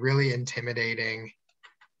can be really intimidating.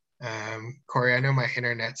 Corey, I know my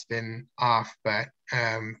internet's been off, but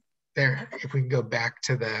there, if we can go back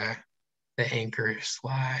to the anchor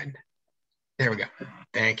slide. There we go.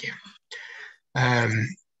 Thank you.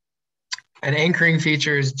 An anchoring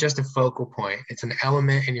feature is just a focal point. It's an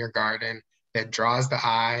element in your garden that draws the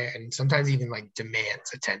eye and sometimes even like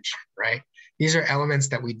demands attention, right? These are elements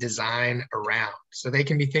that we design around. So they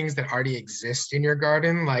can be things that already exist in your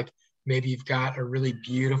garden, like maybe you've got a really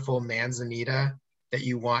beautiful manzanita that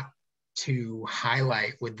you want to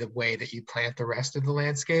highlight with the way that you plant the rest of the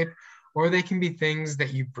landscape, or they can be things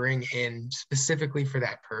that you bring in specifically for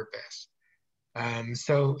that purpose.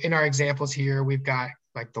 So in our examples here, we've got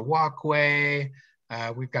like the walkway,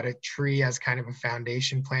 we've got a tree as kind of a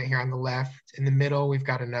foundation plant here on the left. In the middle, we've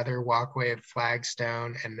got another walkway of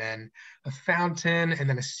flagstone, and then a fountain, and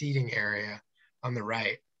then a seating area on the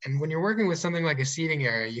right. And when you're working with something like a seating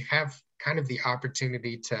area, you have kind of the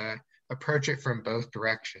opportunity to approach it from both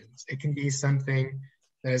directions. It can be something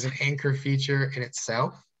that is an anchor feature in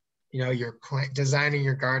itself. You know, you're designing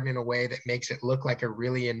your garden in a way that makes it look like a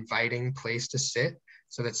really inviting place to sit,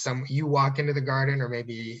 so that you walk into the garden, or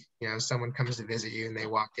maybe, you know, someone comes to visit you and they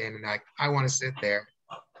walk in and they're like, I want to sit there.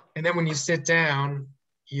 And then when you sit down,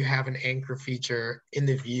 you have an anchor feature in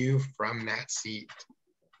the view from that seat.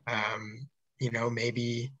 You know,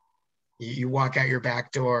 maybe you walk out your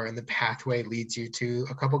back door and the pathway leads you to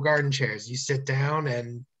a couple garden chairs. You sit down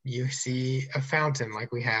and you see a fountain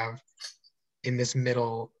like we have in this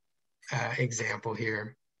middle example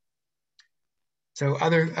here. So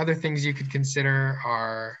other things you could consider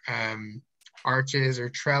are arches or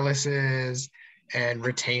trellises and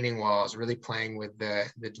retaining walls, really playing with the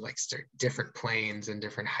like different planes and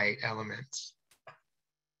different height elements.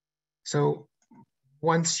 So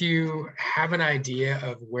once you have an idea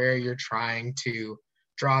of where you're trying to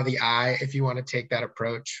draw the eye, if you want to take that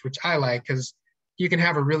approach, which I like, because you can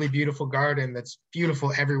have a really beautiful garden that's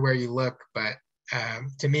beautiful everywhere you look, but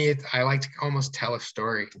to me, I like to almost tell a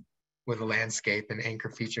story with a landscape, and anchor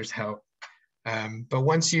features help. But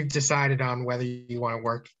once you've decided on whether you want to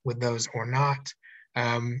work with those or not,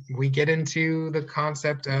 we get into the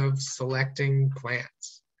concept of selecting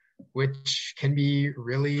plants, which can be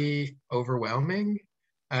really overwhelming,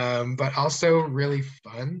 but also really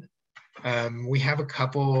fun. We have a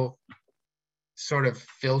couple sort of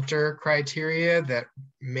filter criteria that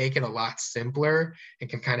make it a lot simpler and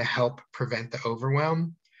can kind of help prevent the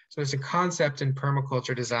overwhelm. So it's a concept in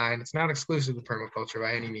permaculture design. It's not exclusive to permaculture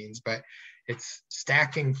by any means, but it's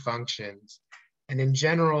stacking functions. And in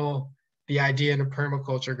general, the idea in a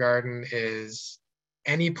permaculture garden is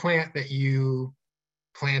any plant that you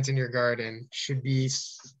plant in your garden should be,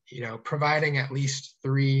 providing at least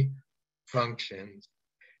 3 functions.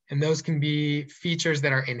 And those can be features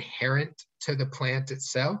that are inherent to the plant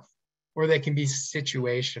itself, or they can be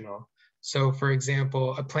situational. So for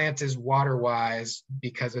example, a plant is water-wise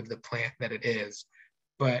because of the plant that it is,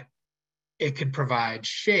 but it could provide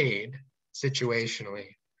shade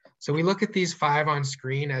situationally. So we look at these 5 on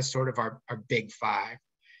screen as sort of our big 5.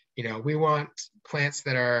 We want plants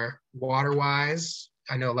that are water-wise.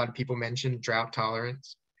 I know a lot of people mentioned drought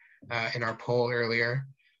tolerance in our poll earlier.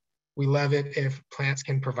 We love it if plants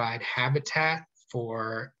can provide habitat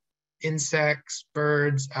for insects,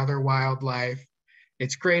 birds, other wildlife.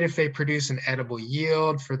 It's great if they produce an edible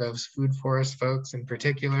yield for those food forest folks in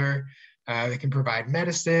particular. They can provide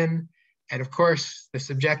medicine. And of course, the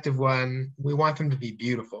subjective one, we want them to be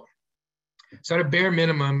beautiful. So at a bare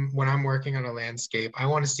minimum, when I'm working on a landscape, I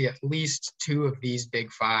want to see at least 2 of these big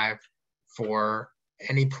 5 for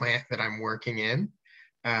any plant that I'm working in.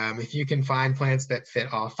 If you can find plants that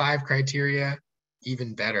fit all 5 criteria,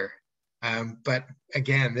 even better. But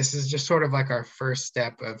again, this is just sort of like our first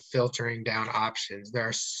step of filtering down options. There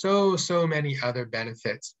are so many other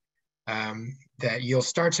benefits that you'll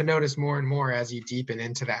start to notice more and more as you deepen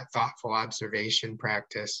into that thoughtful observation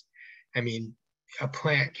practice. I mean, a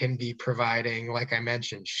plant can be providing, like I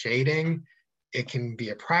mentioned, shading. It can be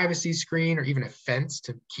a privacy screen or even a fence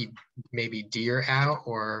to keep maybe deer out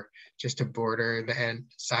or just to border the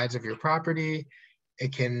sides of your property.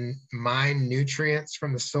 It can mine nutrients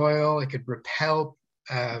from the soil. It could repel,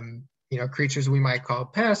 creatures we might call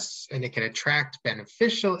pests, and it can attract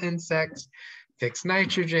beneficial insects, fix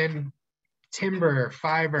nitrogen, timber,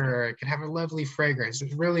 fiber. It can have a lovely fragrance.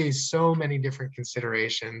 There's really so many different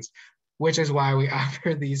considerations, which is why we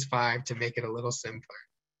offer these 5 to make it a little simpler.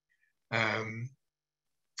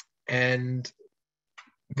 And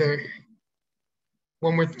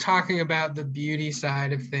when we're talking about the beauty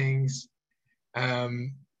side of things,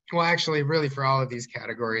 well, actually, really for all of these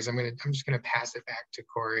categories, I'm just gonna pass it back to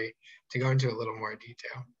Corey to go into a little more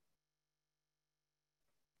detail.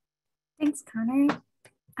 Thanks, Connor.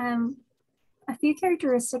 A few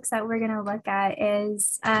characteristics that we're gonna look at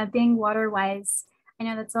is being water-wise. I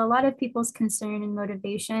know that's a lot of people's concern and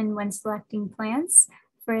motivation when selecting plants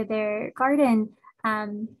for their garden.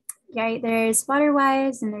 Right, there's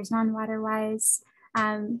water-wise and there's non-water-wise.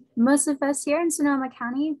 Most of us here in Sonoma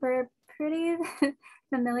County, we're pretty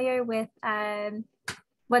familiar with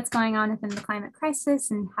what's going on within the climate crisis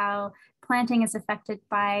and how planting is affected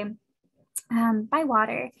by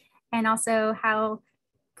water, and also how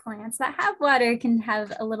plants that have water can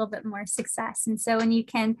have a little bit more success. And so when you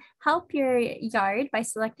can help your yard by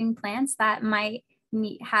selecting plants that might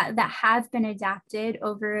that have been adapted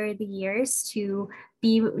over the years to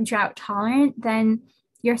be drought tolerant, then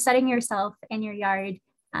you're setting yourself and your yard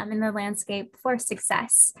in the landscape for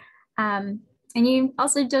success. And you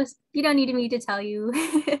also you don't need me to tell you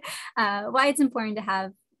why it's important to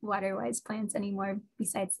have water-wise plants anymore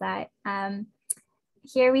besides that.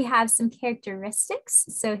 Here we have some characteristics.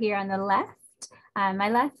 So here on the left, my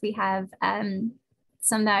left, we have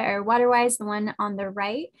some that are water-wise. The one on the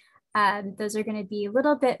right, those are going to be a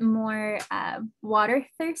little bit more water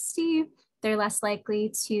thirsty. They're less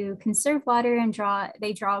likely to conserve water and draw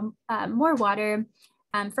more water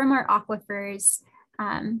from our aquifers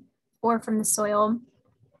or from the soil.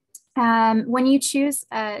 When you choose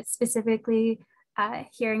specifically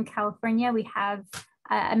here in California, we have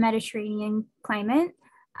a Mediterranean climate.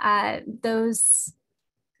 That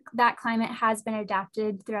climate has been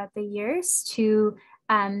adapted throughout the years to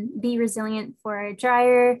be resilient for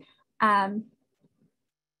drier,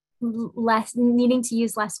 less needing to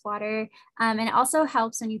use less water. And it also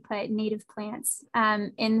helps when you put native plants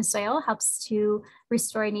in the soil, helps to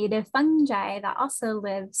restore native fungi that also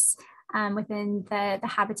lives within the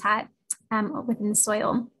habitat within the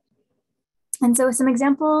soil. And so some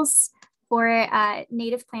examples for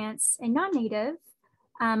native plants and non-native,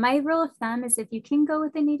 my rule of thumb is if you can go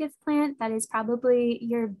with a native plant, that is probably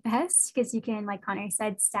your best because you can, like Connor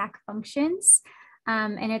said, stack functions.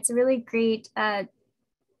 And it's a really great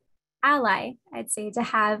ally, I'd say, to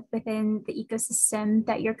have within the ecosystem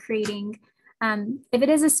that you're creating. If it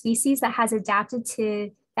is a species that has adapted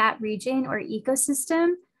to that region or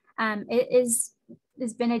ecosystem, it is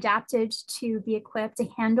has been adapted to be equipped to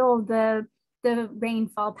handle the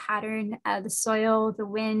rainfall pattern, the soil, the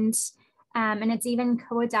wind, and it's even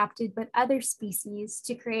co-adapted with other species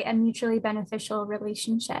to create a mutually beneficial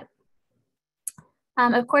relationship.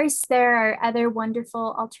 Of course, there are other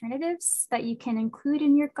wonderful alternatives that you can include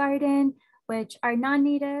in your garden, which are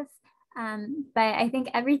non-native, but I think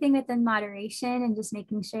everything within moderation and just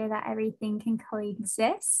making sure that everything can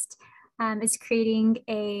coexist is creating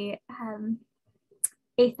a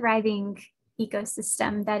thriving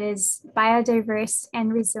ecosystem that is biodiverse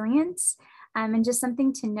and resilient. And just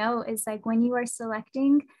something to know is like when you are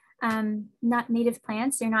selecting not native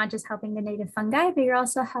plants, you're not just helping the native fungi, but you're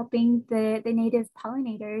also helping the native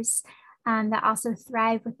pollinators that also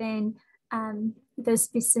thrive within those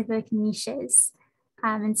specific niches.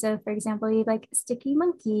 And so, for example, you have like sticky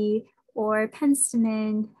monkey or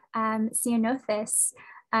penstemon, ceanothus.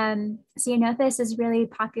 Ceanothus is really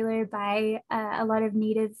popular by a lot of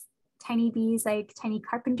native tiny bees, like tiny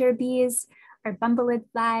carpenter bees or bumbleid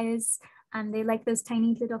flies. They like those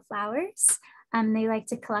tiny little flowers. They like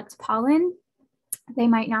to collect pollen. They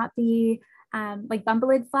might not be like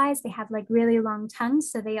bumbleid flies. They have like really long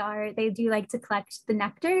tongues. So they do like to collect the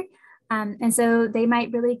nectar. And so they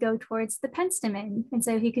might really go towards the penstemon. And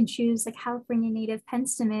so if you can choose like California native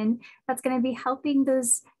penstemon, that's going to be helping the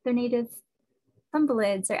native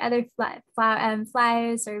bumbleids or other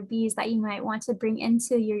flies or bees that you might want to bring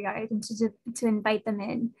into your yard and to invite them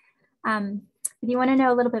in. If you want to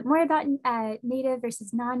know a little bit more about native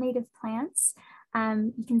versus non-native plants,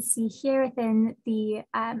 you can see here within the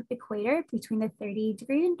equator between the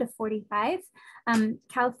 30-degree and the 45,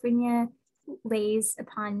 California lays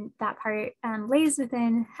upon that part, lays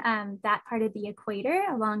within that part of the equator,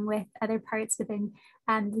 along with other parts within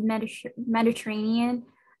the Mediterranean,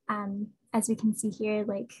 as we can see here,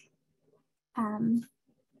 like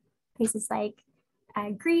places like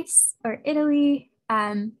Greece or Italy.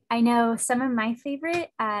 I know some of my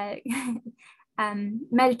favorite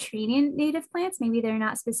Mediterranean native plants, maybe they're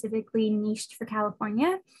not specifically niched for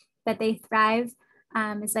California, but they thrive.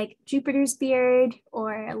 It's like Jupiter's beard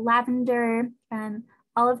or lavender.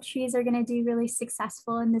 Olive trees are going to do really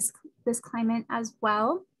successful in this climate as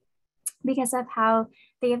well because of how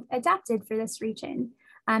they have adapted for this region.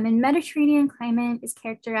 And Mediterranean climate is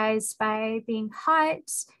characterized by being hot,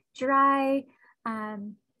 dry,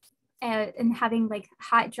 and having like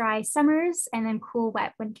hot, dry summers and then cool,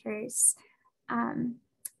 wet winters. And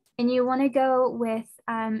you want to go with,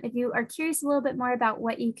 if you are curious a little bit more about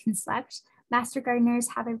what you can select, Master Gardeners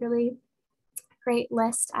have a really great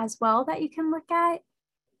list as well that you can look at.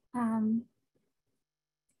 There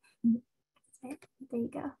you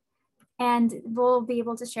go. And we'll be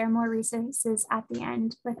able to share more resources at the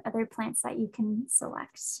end with other plants that you can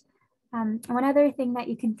select. One other thing that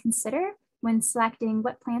you can consider when selecting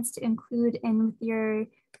what plants to include in your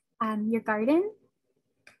garden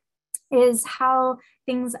is how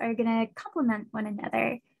things are going to complement one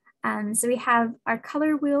another. So we have our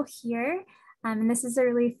color wheel here, and this is a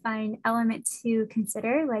really fun element to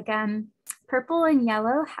consider. Like purple and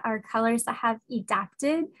yellow are colors that have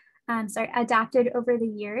adapted over the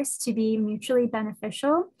years to be mutually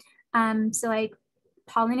beneficial. So like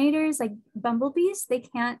pollinators, like bumblebees, they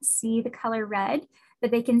can't see the color red,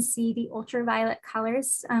 but they can see the ultraviolet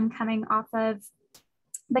colors coming off of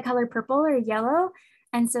the color purple or yellow.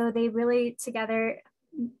 And so they really together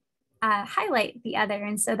highlight the other.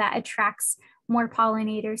 And so that attracts more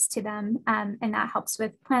pollinators to them. And that helps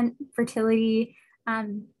with plant fertility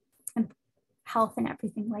and health and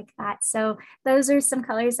everything like that. So those are some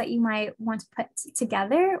colors that you might want to put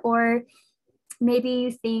together, or maybe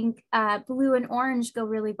you think blue and orange go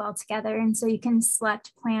really well together. And so you can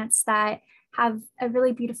select plants that have a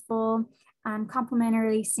really beautiful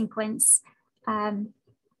complementary sequence.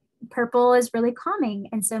 Purple is really calming.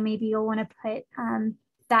 And so maybe you'll want to put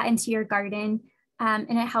that into your garden, and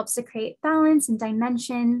it helps to create balance and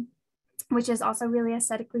dimension, which is also really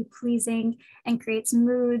aesthetically pleasing and creates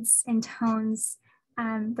moods and tones,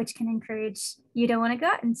 which can encourage you to want to go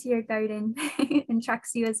out into your garden and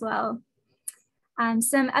attracts you as well.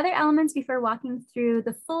 Some other elements before walking through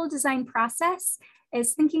the full design process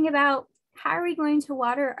is thinking about how are we going to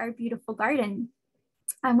water our beautiful garden?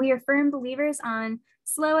 We are firm believers on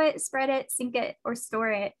slow it, spread it, sink it, or store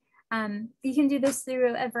it. You can do this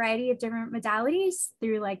through a variety of different modalities,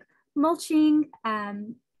 through like mulching.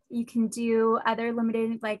 You can do other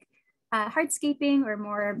limited like hardscaping or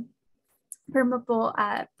more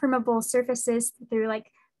permeable surfaces through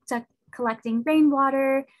like collecting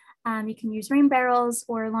rainwater. You can use rain barrels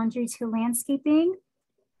or laundry to landscaping.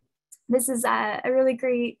 This is a really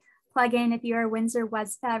great plugin if you're a Windsor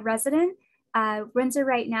resident. Windsor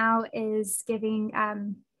right now is giving,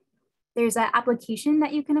 there's an application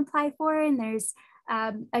that you can apply for, and there's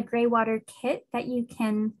a gray water kit that you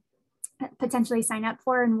can potentially sign up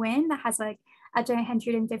for and win that has like a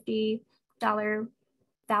 $150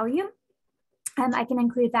 value. I can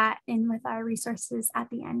include that in with our resources at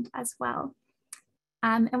the end as well.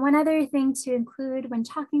 And one other thing to include when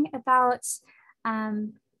talking about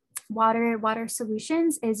water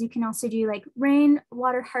solutions is you can also do like rain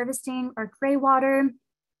water harvesting or gray water.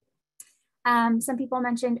 Some people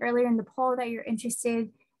mentioned earlier in the poll that you're interested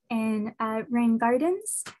in rain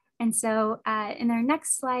gardens. And so in our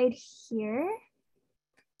next slide here,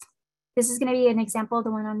 this is going to be an example,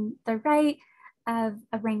 the one on the right, of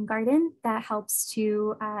a rain garden that helps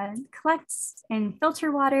to collect and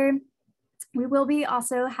filter water. We will be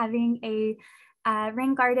also having a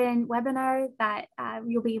rain garden webinar that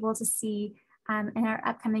you'll be able to see in our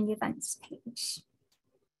upcoming events page.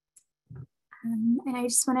 And I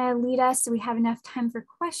just want to lead us so we have enough time for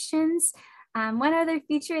questions. One other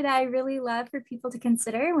feature that I really love for people to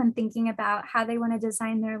consider when thinking about how they want to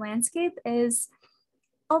design their landscape is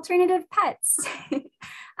alternative pets.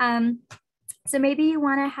 So maybe you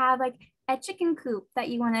want to have like a chicken coop that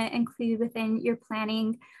you want to include within your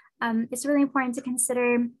planning. It's really important to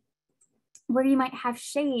consider where you might have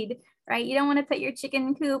shade, right? You don't want to put your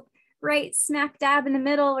chicken coop right smack dab in the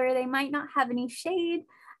middle where they might not have any shade.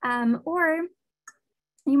 Or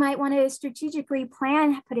you might want to strategically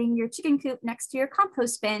plan putting your chicken coop next to your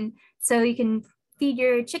compost bin so you can feed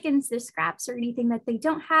your chickens the scraps or anything that they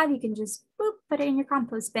don't have. You can just boop, put it in your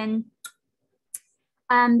compost bin.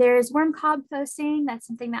 There's worm composting. That's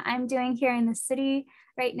something that I'm doing here in the city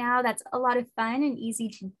right now. That's a lot of fun and easy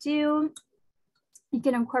to do. You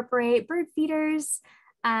can incorporate bird feeders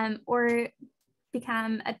or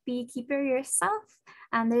become a beekeeper yourself.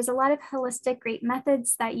 There's a lot of holistic, great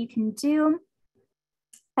methods that you can do.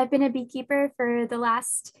 I've been a beekeeper for the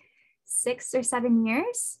last 6 or 7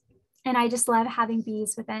 years, and I just love having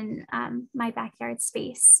bees within my backyard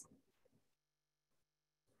space.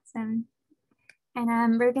 So,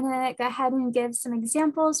 and we're gonna go ahead and give some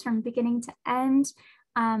examples from beginning to end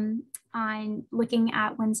on looking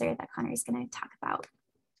at Windsor that Connor's gonna talk about.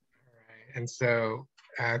 All right, and so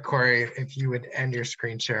Corey, if you would end your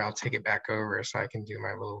screen share, I'll take it back over so I can do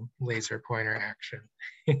my little laser pointer action.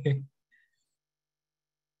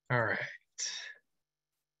 All right.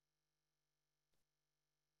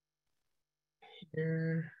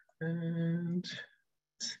 Here and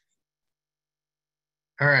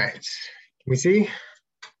all right. Can we see?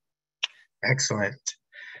 Excellent.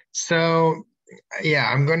 So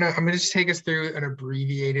yeah, I'm gonna just take us through an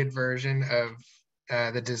abbreviated version of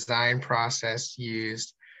the design process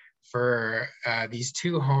used for these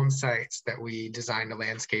 2 home sites that we designed a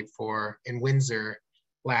landscape for in Windsor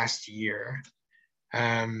last year.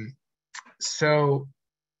 So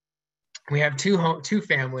we have two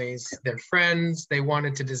families, they're friends. They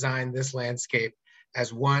wanted to design this landscape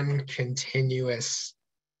as one continuous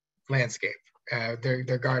landscape,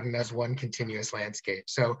 their garden as one continuous landscape.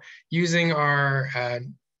 So using our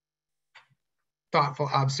thoughtful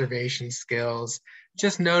observation skills,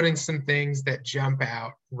 just noting some things that jump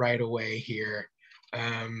out right away here.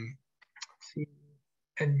 And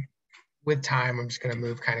with time, I'm just gonna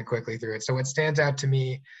move kind of quickly through it. So what stands out to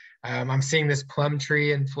me, I'm seeing this plum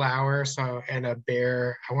tree in flower, and a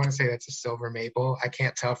bare, I wanna say that's a silver maple. I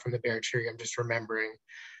can't tell from the bare tree, I'm just remembering.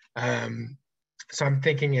 So I'm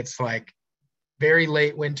thinking it's like very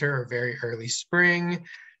late winter or very early spring.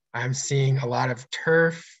 I'm seeing a lot of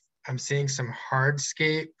turf. I'm seeing some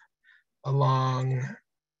hardscape along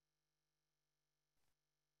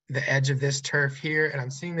the edge of this turf here, and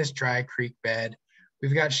I'm seeing this dry creek bed.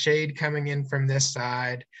 We've got shade coming in from this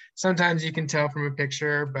side. Sometimes you can tell from a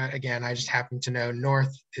picture, but again, I just happen to know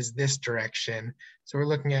north is this direction. So we're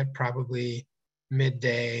looking at probably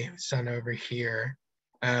midday sun over here.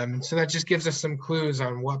 So that just gives us some clues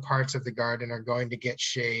on what parts of the garden are going to get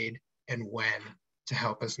shade and when to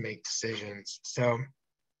help us make decisions. So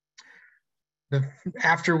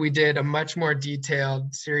after we did a much more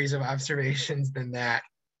detailed series of observations than that,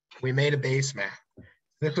 we made a base map.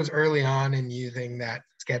 This was early on in using that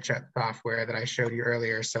SketchUp software that I showed you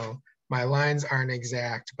earlier. So my lines aren't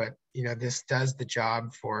exact, but this does the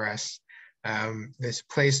job for us. This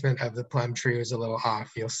placement of the plum tree was a little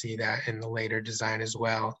off. You'll see that in the later design as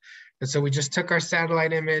well. And so we just took our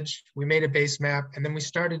satellite image, we made a base map, and then we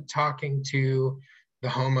started talking to the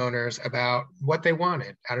homeowners about what they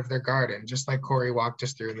wanted out of their garden, just like Corey walked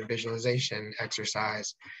us through in the visualization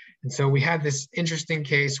exercise. And so we had this interesting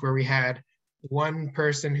case where we had one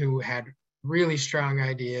person who had really strong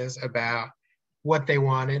ideas about what they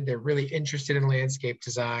wanted. They're really interested in landscape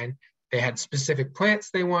design. They had specific plants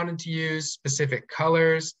they wanted to use, specific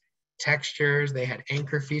colors, textures. They had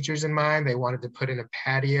anchor features in mind. They wanted to put in a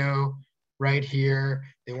patio right here.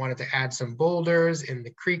 They wanted to add some boulders in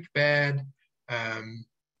the creek bed. And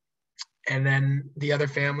then the other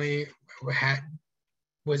family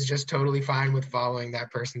was just totally fine with following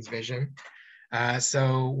that person's vision.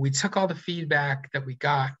 So we took all the feedback that we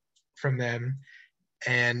got from them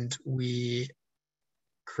and we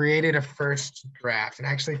created a first draft. And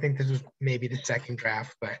I actually think this was maybe the second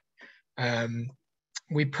draft, but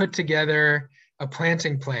we put together a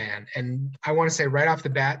planting plan. And I want to say right off the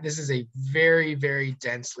bat, this is a very, very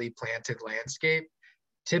densely planted landscape.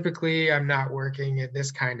 Typically, I'm not working at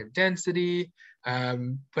this kind of density,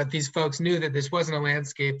 but these folks knew that this wasn't a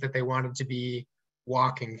landscape that they wanted to be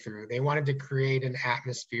walking through. They wanted to create an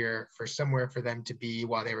atmosphere for somewhere for them to be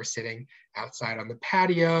while they were sitting outside on the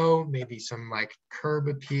patio, maybe some like curb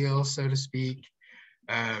appeal, so to speak.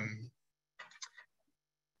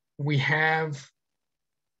 We have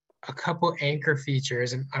a couple anchor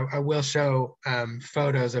features, and I will show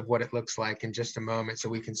photos of what it looks like in just a moment so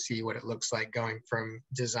we can see what it looks like going from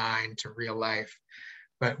design to real life.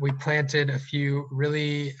 But we planted a few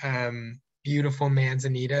really beautiful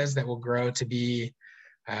manzanitas that will grow to be,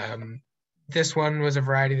 this one was a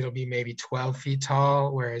variety that'll be maybe 12 feet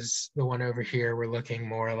tall, whereas the one over here, we're looking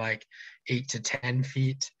more like 8 to 10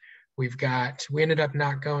 feet. We ended up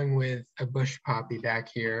not going with a bush poppy back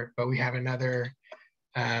here, but we have another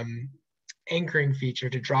anchoring feature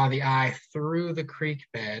to draw the eye through the creek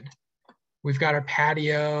bed. We've got our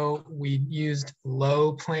patio. We used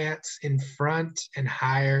low plants in front and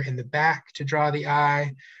higher in the back to draw the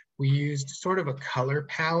eye. We used sort of a color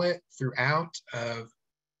palette throughout of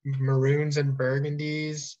maroons and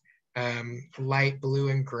burgundies, light blue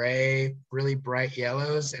and gray, really bright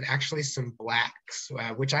yellows, and actually some blacks,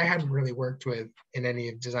 which I hadn't really worked with in any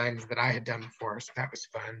of designs that I had done before, so that was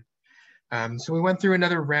fun. So we went through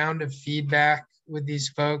another round of feedback with these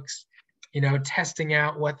folks, testing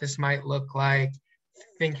out what this might look like,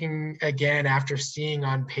 thinking again after seeing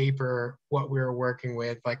on paper what we were working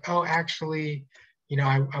with, like, oh, actually,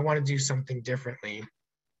 I want to do something differently.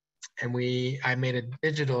 And I made a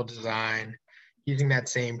digital design using that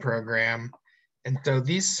same program. And so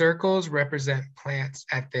these circles represent plants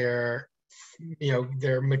at their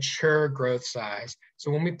mature growth size. So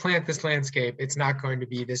when we plant this landscape, it's not going to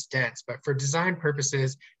be this dense, but for design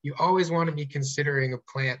purposes, you always want to be considering a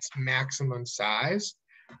plant's maximum size,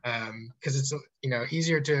 because it's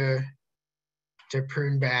easier to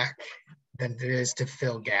prune back than it is to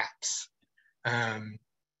fill gaps.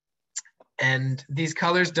 And these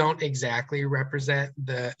colors don't exactly represent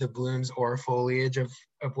the blooms or foliage of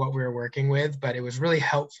what we were working with, but it was really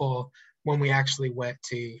helpful when we actually went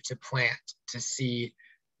to plant to see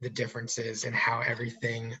the differences in how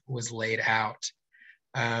everything was laid out.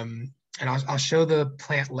 And I'll show the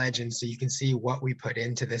plant legend so you can see what we put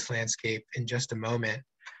into this landscape in just a moment.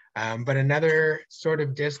 But another sort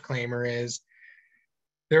of disclaimer is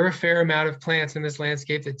there are a fair amount of plants in this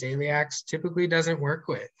landscape that Daily Axe typically doesn't work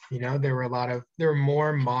with. There were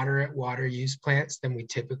more moderate water use plants than we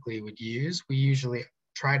typically would use. We usually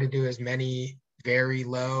try to do as many very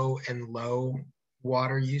low and low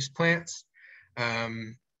water use plants.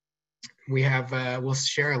 We'll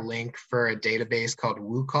share a link for a database called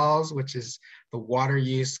WUCALS, which is the water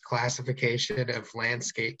use classification of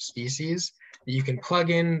landscape species. You can plug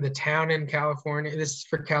in the town in California. This is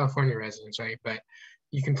for California residents, right? But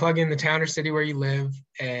you can plug in the town or city where you live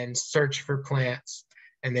and search for plants,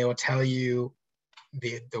 and they will tell you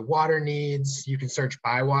the water needs. You can search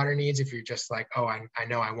by water needs if you're just like, oh, I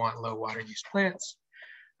know I want low water use plants.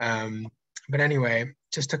 But anyway,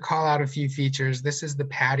 just to call out a few features, this is the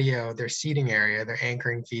patio, their seating area, their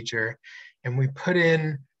anchoring feature. And we put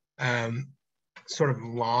in sort of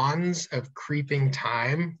lawns of creeping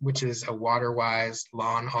thyme, which is a water-wise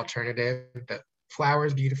lawn alternative that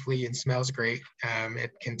flowers beautifully and smells great.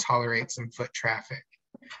 It can tolerate some foot traffic.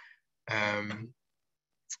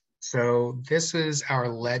 So this is our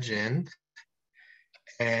legend.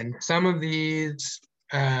 And some of these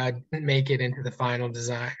didn't make it into the final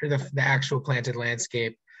design or the actual planted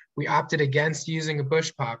landscape. We opted against using a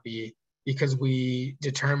bush poppy because we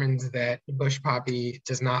determined that bush poppy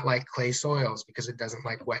does not like clay soils because it doesn't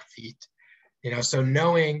like wet feet. So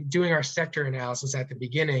doing our sector analysis at the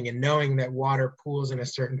beginning and knowing that water pools in a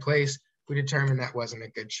certain place, we determined that wasn't a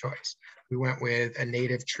good choice. We went with a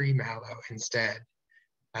native tree mallow instead.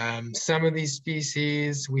 Some of these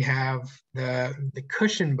species, we have the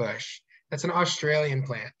cushion bush. That's an Australian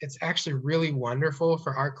plant. It's actually really wonderful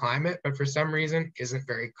for our climate, but for some reason isn't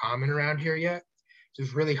very common around here yet. it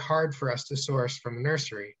was really hard for us to source from the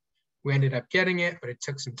nursery. We ended up getting it, but it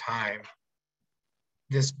took some time.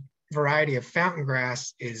 This variety of fountain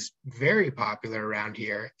grass is very popular around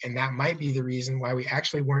here, and that might be the reason why we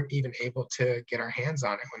actually weren't even able to get our hands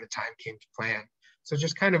on it when the time came to plant. So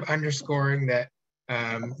just kind of underscoring that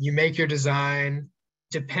you make your design,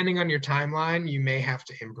 depending on your timeline, you may have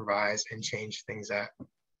to improvise and change things up.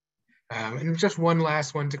 And just one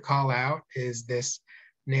last one to call out is this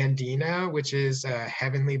Nandina, which is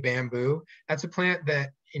heavenly bamboo. That's a plant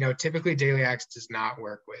that, typically Daily Axe does not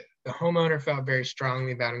work with. The homeowner felt very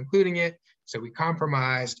strongly about including it, so we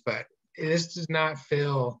compromised, but this does not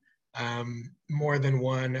fill more than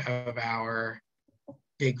one of our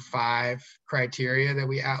big 5 criteria that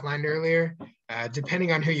we outlined earlier.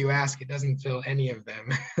 Depending on who you ask, it doesn't fill any of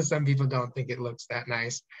them. Some people don't think it looks that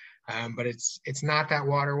nice, but it's not that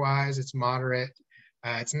water-wise, it's moderate,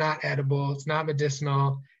 it's not edible, it's not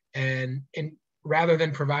medicinal, and rather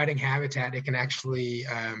than providing habitat, it can actually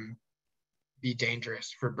be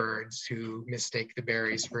dangerous for birds who mistake the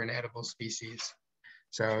berries for an edible species.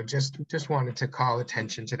 So just wanted to call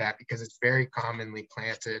attention to that because it's very commonly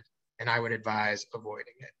planted, and I would advise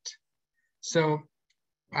avoiding it. So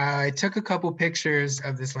I took a couple pictures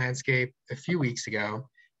of this landscape a few weeks ago,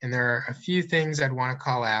 and there are a few things I'd want to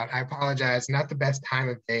call out. I apologize, not the best time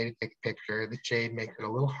of day to take a picture. The shade makes it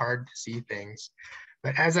a little hard to see things.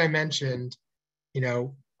 But as I mentioned,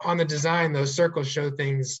 on the design, those circles show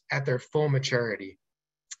things at their full maturity.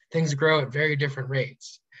 Things grow at very different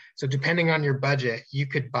rates. So depending on your budget, you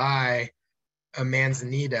could buy a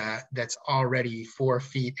manzanita that's already 4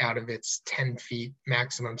 feet out of its 10 feet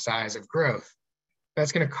maximum size of growth.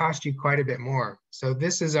 That's going to cost you quite a bit more. So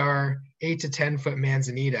this is our 8 to 10 foot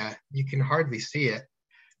manzanita. You can hardly see it.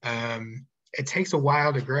 It takes a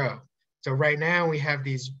while to grow. So right now we have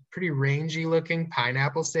these pretty rangy looking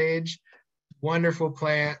pineapple sage, wonderful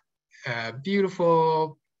plant,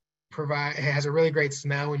 beautiful, it has a really great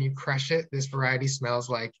smell when you crush it. This variety smells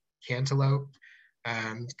like cantaloupe.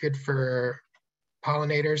 Good for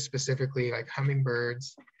pollinators, specifically like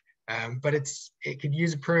hummingbirds, but it could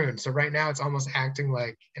use a prune. So right now it's almost acting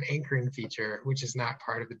like an anchoring feature, which is not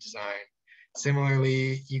part of the design.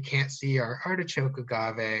 Similarly, you can't see our artichoke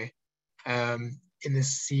agave in the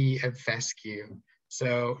sea of fescue.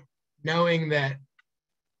 So knowing that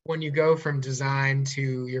when you go from design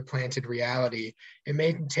to your planted reality, it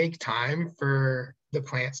may take time for the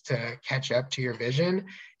plants to catch up to your vision,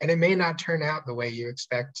 and it may not turn out the way you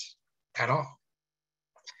expect at all.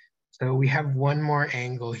 So we have one more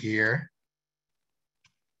angle here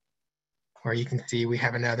where you can see we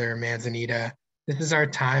have another manzanita. This is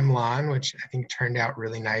our thyme lawn, which I think turned out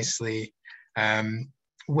really nicely.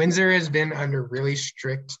 Windsor has been under really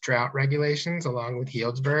strict drought regulations along with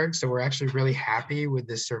Healdsburg. So we're actually really happy with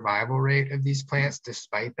the survival rate of these plants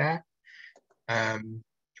despite that.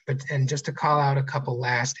 And just to call out a couple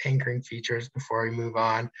last anchoring features before we move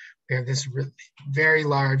on, we have this really very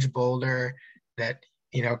large boulder that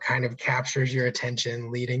kind of captures your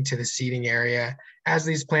attention, leading to the seating area. As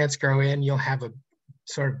these plants grow in, you'll have a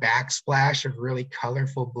sort of backsplash of really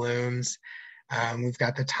colorful blooms. We've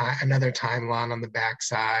got another thyme lawn on the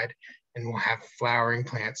backside, and we'll have flowering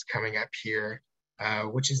plants coming up here,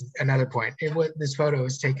 which is another point. This photo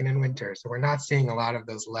is taken in winter, so we're not seeing a lot of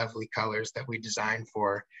those lovely colors that we designed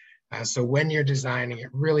for. So when you're designing, it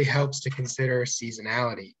really helps to consider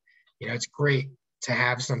seasonality. It's great to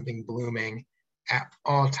have something blooming at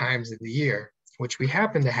all times of the year, which we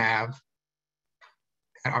happen to have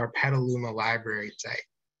at our Petaluma library site.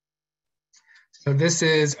 So this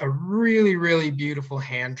is a really, really beautiful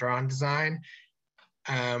hand-drawn design.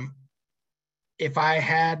 If I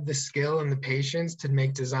had the skill and the patience to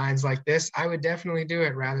make designs like this, I would definitely do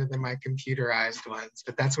it rather than my computerized ones,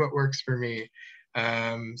 but that's what works for me.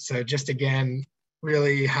 So just again,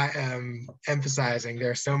 really emphasizing there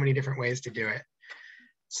are so many different ways to do it.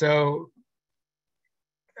 So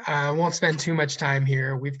I won't spend too much time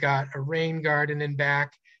here. We've got a rain garden in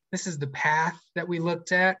back. This is the path that we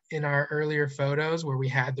looked at in our earlier photos where we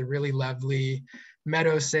had the really lovely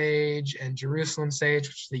meadow sage and Jerusalem sage,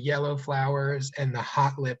 which is the yellow flowers, and the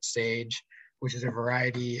hot lip sage, which is a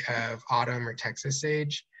variety of autumn or Texas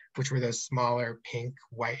sage, which were those smaller pink,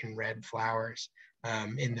 white, and red flowers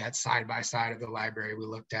in that side-by-side of the library we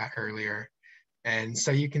looked at earlier. And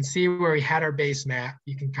so you can see where we had our base map,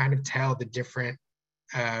 you can kind of tell the different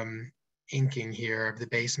inking here of the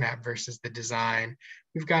base map versus the design.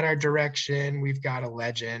 We've got our direction, we've got a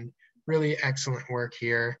legend, really excellent work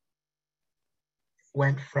here.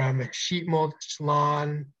 Went from a sheet mulch lawn,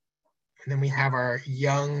 and then we have our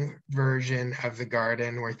young version of the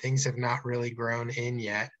garden where things have not really grown in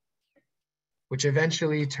yet. which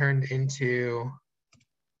eventually turned into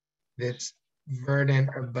this verdant,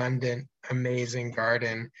 abundant, amazing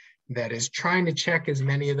garden that is trying to check as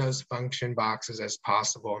many of those function boxes as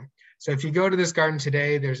possible. So if you go to this garden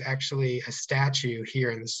today, there's actually a statue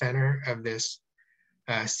here in the center of this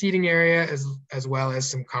seating area, as well as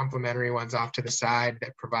some complementary ones off to the side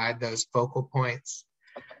that provide those focal points.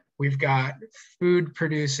 We've got food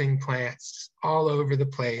producing plants all over the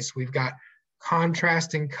place. We've got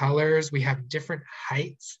contrasting colors. We have different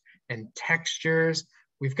heights and textures.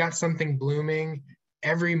 We've got something blooming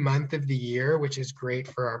every month of the year, which is great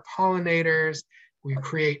for our pollinators. We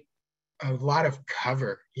create a lot of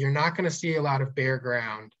cover. You're not going to see a lot of bare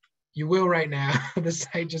ground. You will right now. The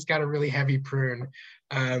site just got a really heavy prune.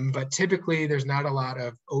 But typically there's not a lot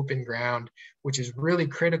of open ground, which is really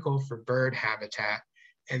critical for bird habitat.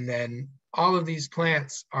 And then all of these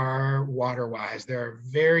plants are water-wise. There are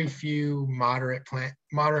very few moderate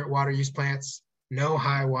water use plants, no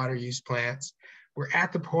high water use plants. We're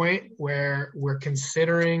at the point where we're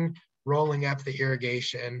considering rolling up the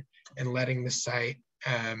irrigation and letting the site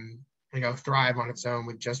thrive on its own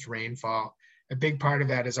with just rainfall. A big part of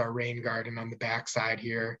that is our rain garden on the backside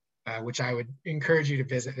here, which I would encourage you to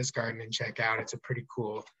visit this garden and check out. It's a pretty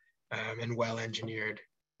cool and well-engineered,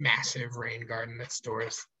 massive rain garden that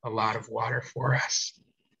stores a lot of water for us.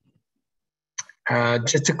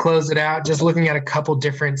 Just to close it out, just looking at a couple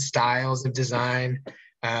different styles of design.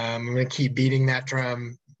 I'm going to keep beating that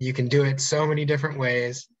drum. You can do it so many different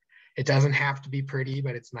ways. It doesn't have to be pretty,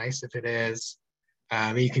 but it's nice if it is.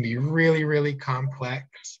 You can be really, really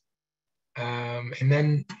complex. And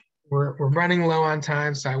then we're running low on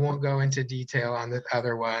time, so I won't go into detail on the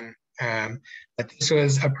other one. But this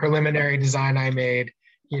was a preliminary design I made,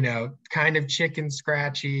 kind of chicken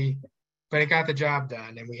scratchy, but it got the job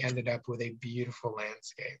done, and we ended up with a beautiful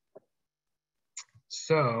landscape.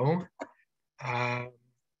 So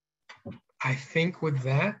I think with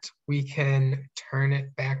that, we can turn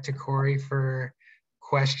it back to Corey for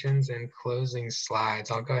questions and closing slides.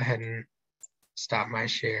 I'll go ahead and stop my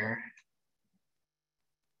share.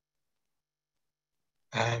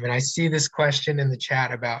 And I see this question in the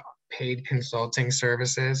chat about paid consulting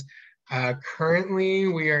services. Currently,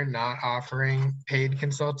 we are not offering paid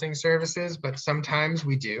consulting services, but sometimes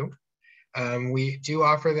we do. We do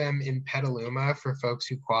offer them in Petaluma for folks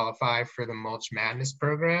who qualify for the Mulch Madness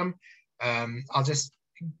program. I'll just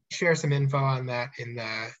share some info on that in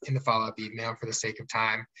the follow-up email for the sake of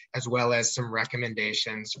time, as well as some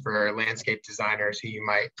recommendations for landscape designers who you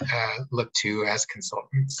might look to as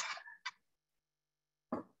consultants.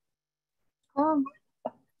 Cool.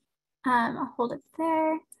 I'll hold it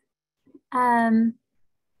there. Yeah,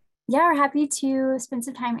 we're happy to spend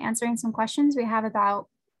some time answering some questions. We have about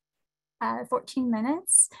 14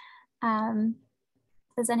 minutes.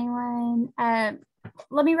 Does anyone,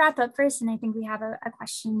 let me wrap up first, and I think we have a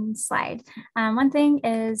question slide. One thing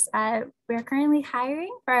is we're currently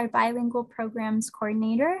hiring for our bilingual programs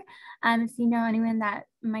coordinator. If you know anyone that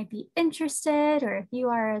might be interested, or if you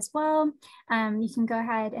are as well, you can go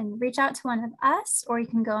ahead and reach out to one of us, or you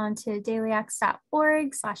can go on to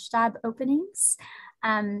dailyx.org/job openings,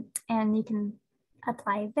 and you can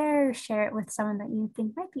apply there, or share it with someone that you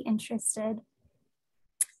think might be interested.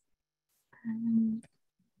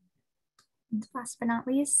 Last but not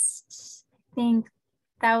least, I think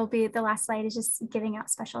that will be the last slide, is just giving out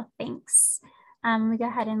special thanks. We go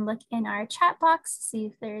ahead and look in our chat box to see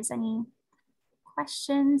if there's any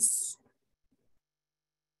questions.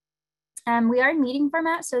 We are in meeting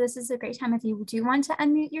format, so this is a great time if you do want to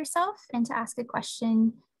unmute yourself and to ask a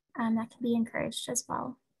question. That can be encouraged as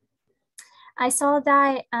well. I saw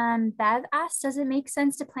that Bev asked, does it make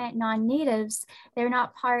sense to plant non-natives? They're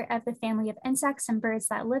not part of the family of insects and birds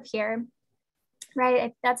that live here.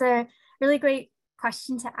 Right, that's a really great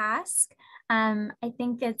question to ask. I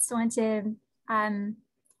think it's one to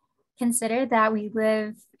consider that we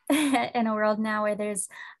live in a world now where there's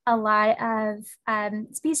a lot of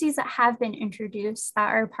species that have been introduced that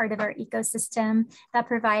are part of our ecosystem that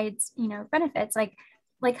provides, benefits like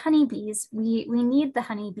honeybees. We need the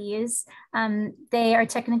honeybees. They are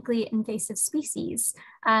technically invasive species.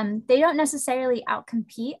 They don't necessarily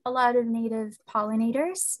outcompete a lot of native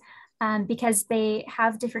pollinators, because they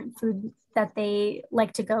have different food that they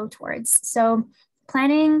like to go towards. So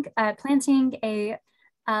planting a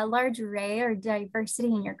large array or diversity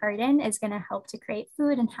in your garden is going to help to create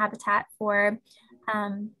food and habitat for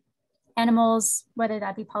animals, whether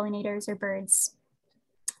that be pollinators or birds.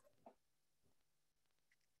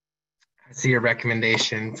 I see a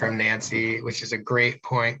recommendation from Nancy, which is a great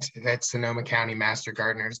point. That Sonoma County Master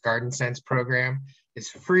Gardeners Garden Sense program is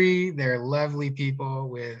free. They're lovely people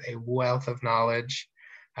with a wealth of knowledge.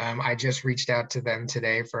 I just reached out to them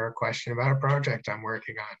today for a question about a project I'm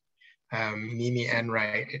working on. Mimi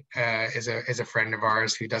Enright is a friend of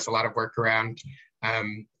ours who does a lot of work around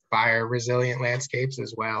fire resilient landscapes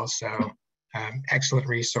as well. So excellent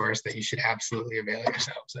resource that you should absolutely avail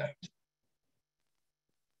yourselves of.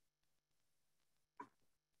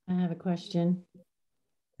 I have a question.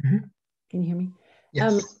 Mm-hmm. Can you hear me?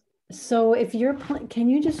 Yes. So if you're, can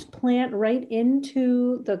you just plant right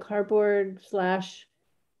into the cardboard slash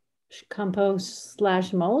compost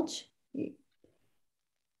slash mulch? You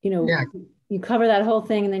know, Yeah. You cover that whole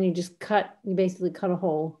thing and then you just you basically cut a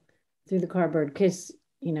hole through the cardboard because,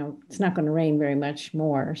 you know, it's not going to rain very much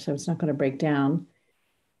more. So it's not going to break down.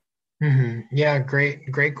 Mm-hmm. Yeah,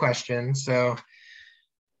 great question. So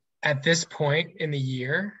at this point in the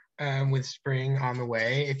year, with spring on the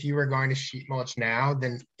way, if you were going to sheet mulch now,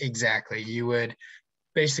 then exactly, you would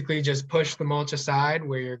basically just push the mulch aside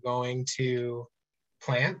where you're going to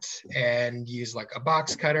plant and use like a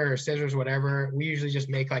box cutter or scissors, whatever. We usually just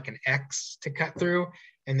make like an X to cut through,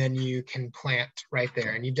 and then you can plant right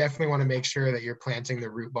there. And you definitely want to make sure that you're planting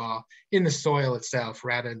the root ball in the soil itself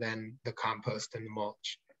rather than the compost and the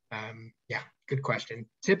mulch. Yeah, good question.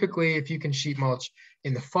 Typically, if you can sheet mulch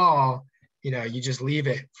in the fall, you know, you just leave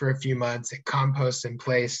it for a few months. It composts in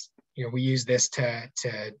place. You know, we use this to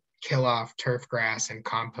kill off turf grass and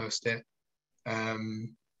compost it.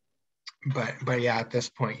 But yeah, at this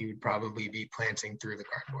point, you would probably be planting through the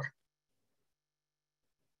cardboard.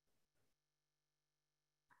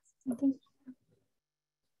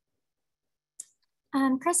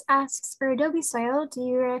 Chris asks, for adobe soil, do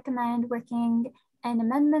you recommend working in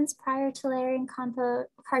amendments prior to layering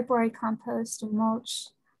cardboard, compost, and mulch?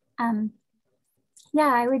 Yeah,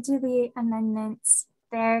 I would do the amendments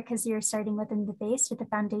there because you're starting within the base with the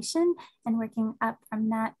foundation and working up from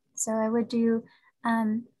that. So I would do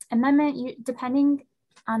amendment, depending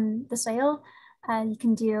on the soil, you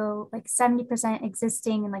can do like 70%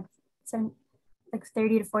 existing and like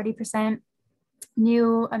 30 to 40%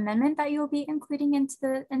 new amendment that you'll be including into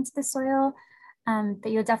the soil.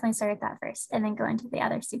 But you'll definitely start at that first and then go into the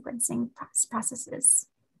other sequencing processes.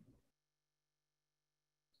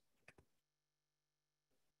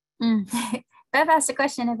 Bev asked a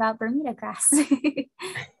question about Bermuda grass.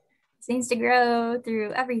 Seems to grow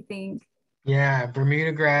through everything. Yeah,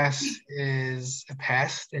 Bermuda grass is a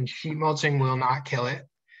pest and sheet mulching will not kill it.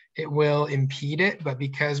 It will impede it, but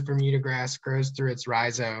because Bermuda grass grows through its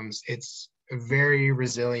rhizomes, it's a very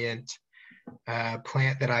resilient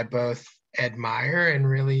plant that I both admire and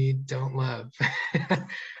really don't love.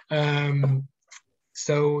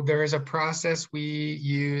 So there is a process we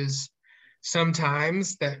use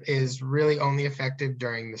sometimes that is really only effective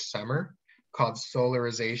during the summer called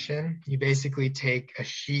solarization. You basically take a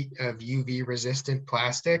sheet of UV resistant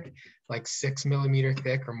plastic, like 6 millimeter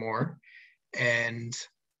thick or more, and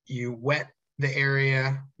you wet the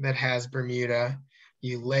area that has Bermuda,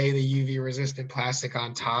 you lay the UV resistant plastic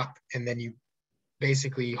on top, and then you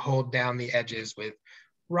basically hold down the edges with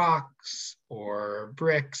rocks or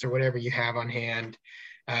bricks or whatever you have on hand.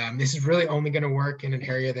 This is really only going to work in an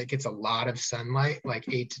area that gets a lot of sunlight, like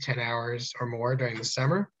 8 to 10 hours or more during the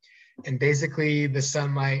summer. And basically the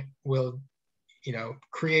sunlight will, you know,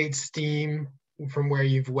 create steam from where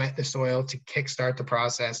you've wet the soil to kickstart the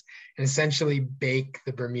process and essentially bake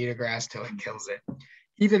the Bermuda grass till it kills it.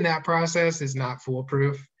 Even that process is not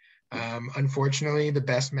foolproof. Unfortunately, the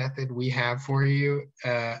best method we have for you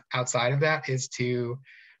outside of that is to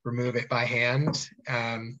remove it by hand.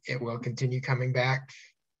 It will continue coming back,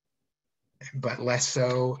 but less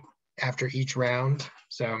so after each round.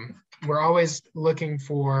 So we're always looking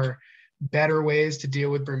for better ways to deal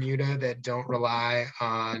with Bermuda that don't rely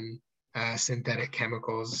on synthetic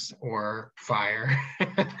chemicals or fire.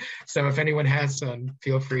 So if anyone has some,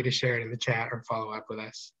 feel free to share it in the chat or follow up with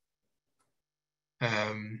us.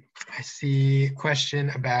 I see a question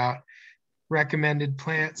about recommended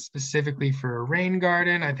plants specifically for a rain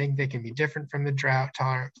garden. I think they can be different from the drought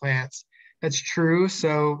tolerant plants. That's true.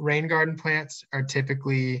 So rain garden plants are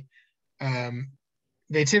typically,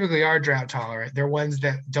 they typically are drought tolerant. They're ones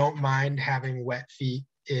that don't mind having wet feet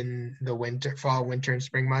in the winter, fall, winter, and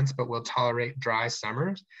spring months, but will tolerate dry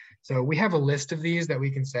summers. So we have a list of these that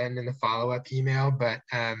we can send in the follow-up email, but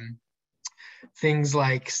things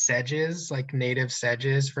like sedges, like native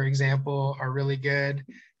sedges, for example, are really good.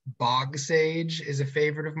 Bog sage is a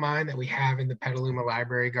favorite of mine that we have in the Petaluma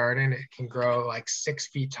Library Garden. It can grow like 6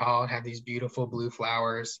 feet tall and have these beautiful blue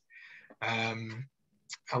flowers.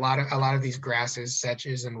 a lot of these grasses,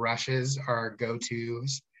 sedges and rushes are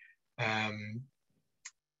go-tos.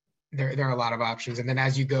 There are a lot of options. And then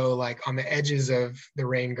as you go like on the edges of the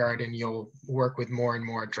rain garden, you'll work with more and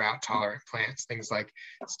more drought tolerant plants, things like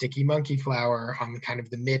sticky monkey flower on the kind of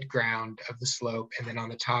the mid ground of the slope. And then on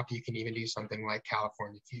the top, you can even do something like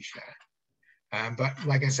California fuchsia. But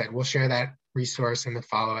like I said, we'll share that resource in the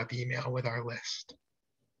follow-up email with our list.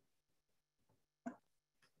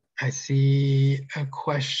 I see a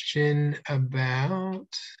question about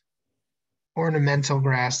ornamental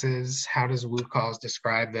grasses. How does Wucal's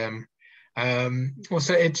describe them? Well,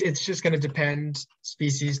 so it's just going to depend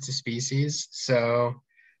species to species. So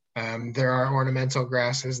there are ornamental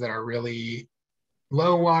grasses that are really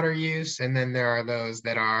low water use, and then there are those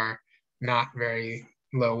that are not very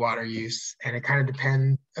low water use. And it kind of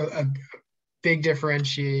depends. A big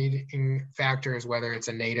differentiating factor is whether it's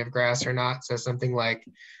a native grass or not. So something like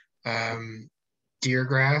deer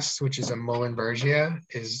grass, which is a Muhlenbergia,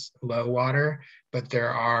 is low water, but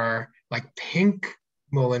there are like pink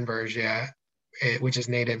Muhlenbergia, which is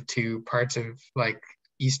native to parts of like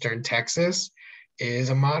eastern Texas, is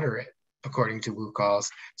a moderate, according to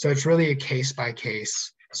Wucal's. So it's really a case by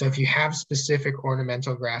case. So if you have specific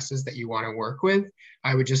ornamental grasses that you want to work with,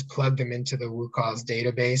 I would just plug them into the Wucal's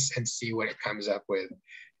database and see what it comes up with.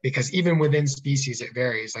 Because even within species, it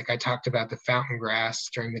varies. Like I talked about the fountain grass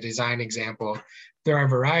during the design example, there are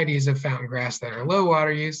varieties of fountain grass that are low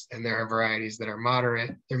water use, and there are varieties that are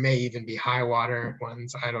moderate. There may even be high water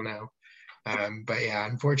ones, I don't know. But yeah,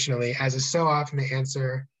 unfortunately, as is so often the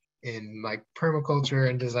answer in like permaculture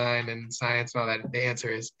and design and science and all that, the answer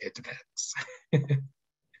is it depends.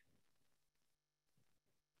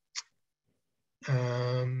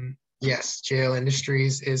 Yes, JL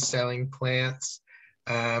Industries is selling plants.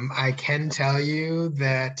 I can tell you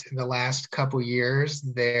that the last couple years,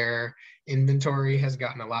 their inventory has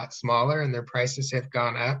gotten a lot smaller and their prices have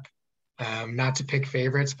gone up. Not to pick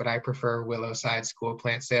favorites, but I prefer Willowside School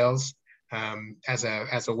Plant Sales. As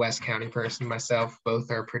a West County person myself,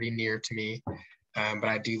 both are pretty near to me, but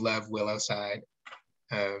I do love Willowside.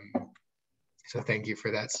 So thank you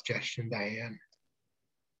for that suggestion, Diane.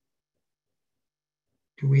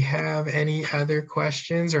 Do we have any other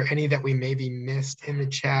questions or any that we maybe missed in the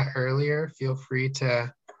chat earlier? Feel free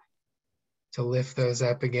to lift those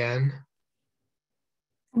up again.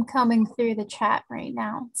 I'm coming through the chat right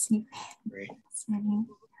now. See. Great.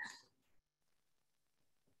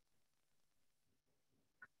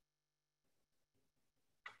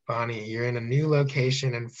 Bonnie, you're in a new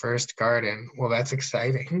location and first garden. Well, that's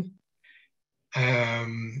exciting. Are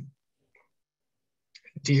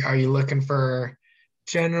you looking for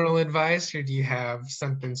general advice, or do you have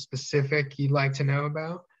something specific you'd like to know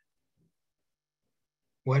about?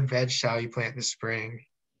 What veg shall you plant this spring?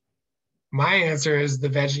 My answer is the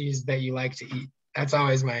veggies that you like to eat. That's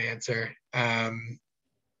always my answer. I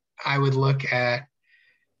would look at,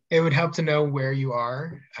 it would help to know where you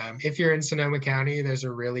are. If you're in Sonoma County, there's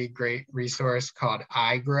a really great resource called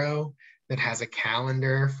iGrow that has a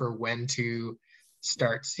calendar for when to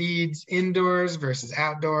start seeds indoors versus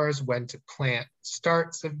outdoors, when to plant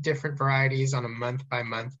starts of different varieties on a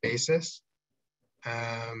month-by-month basis.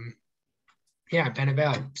 Yeah, Bennett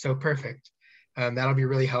Valley, so perfect. That'll be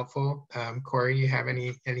really helpful. Corey, you have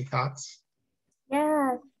any thoughts?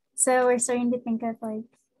 Yeah, so we're starting to think of like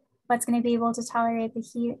what's going to be able to tolerate the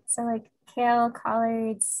heat. So like kale,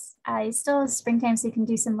 collards, still springtime, so you can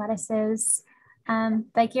do some lettuces.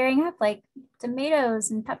 But gearing up, like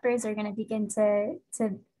tomatoes and peppers are going to begin to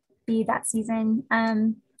be that season.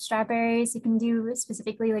 Strawberries, you can do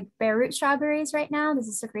specifically like bare root strawberries right now. This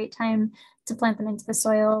is a great time to plant them into the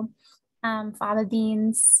soil. Fava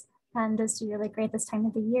beans, those do really great this time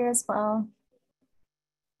of the year as well.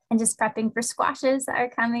 And just prepping for squashes that are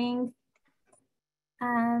coming.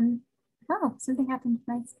 Oh, something happened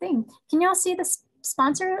to my thing. Can y'all see the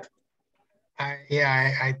sponsor?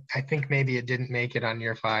 Yeah, I think maybe it didn't make it on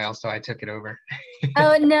your file, so I took it over.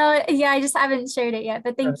 Oh, no, yeah, I just haven't shared it yet,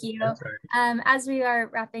 but thank you. As we are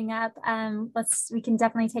wrapping up, we can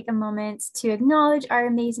definitely take a moment to acknowledge our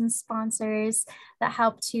amazing sponsors that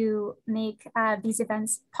help to make these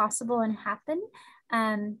events possible and happen.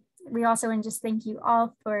 We also want to just thank you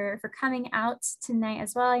all for coming out tonight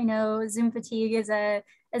as well. I know Zoom fatigue is a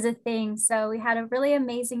thing, so we had a really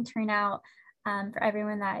amazing turnout for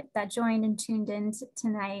everyone that joined and tuned in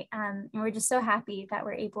tonight. And we're just so happy that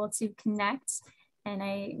we're able to connect. And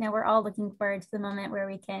I know we're all looking forward to the moment where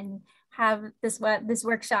we can have this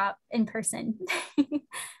workshop in person.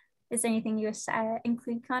 Is there anything you wish to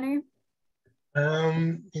include, Connor?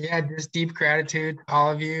 Yeah, just deep gratitude to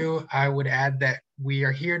all of you. I would add that we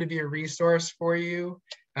are here to be a resource for you,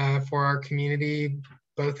 for our community,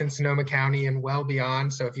 both in Sonoma County and well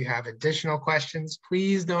beyond. So if you have additional questions,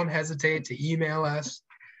 please don't hesitate to email us.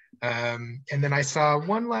 And then I saw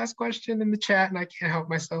one last question in the chat and I can't help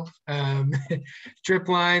myself. Drip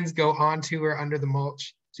lines go onto or under the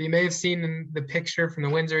mulch. So you may have seen in the picture from the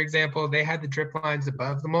Windsor example, they had the drip lines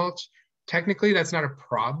above the mulch. Technically, that's not a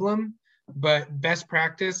problem, but best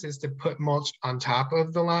practice is to put mulch on top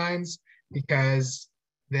of the lines because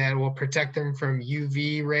that will protect them from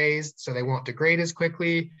UV rays so they won't degrade as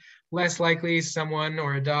quickly. Less likely someone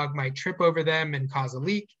or a dog might trip over them and cause a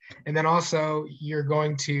leak. And then also you're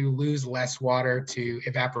going to lose less water to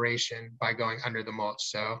evaporation by going under the mulch.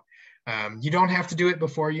 So you don't have to do it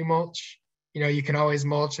before you mulch. You know, you can always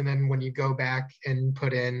mulch, and then when you go back and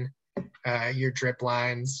put in your drip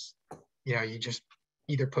lines, you know, you just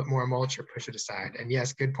either put more mulch or push it aside. And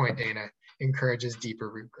yes, good point, Dana, encourages deeper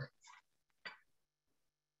root growth.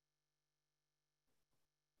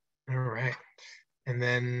 All right. And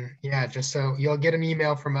then, yeah, just so you'll get an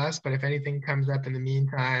email from us, but if anything comes up in the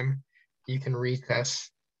meantime, you can reach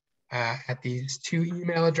us at these 2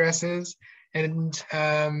 email addresses. And,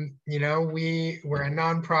 you know, we're a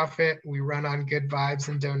nonprofit. We run on good vibes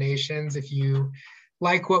and donations. If you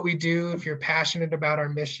like what we do, if you're passionate about our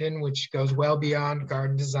mission, which goes well beyond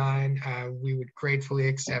garden design, we would gratefully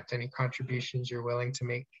accept any contributions you're willing to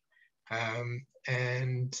make.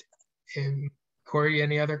 Corey,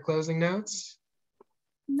 any other closing notes?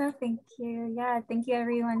 No, thank you. Yeah, thank you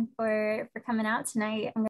everyone for coming out tonight.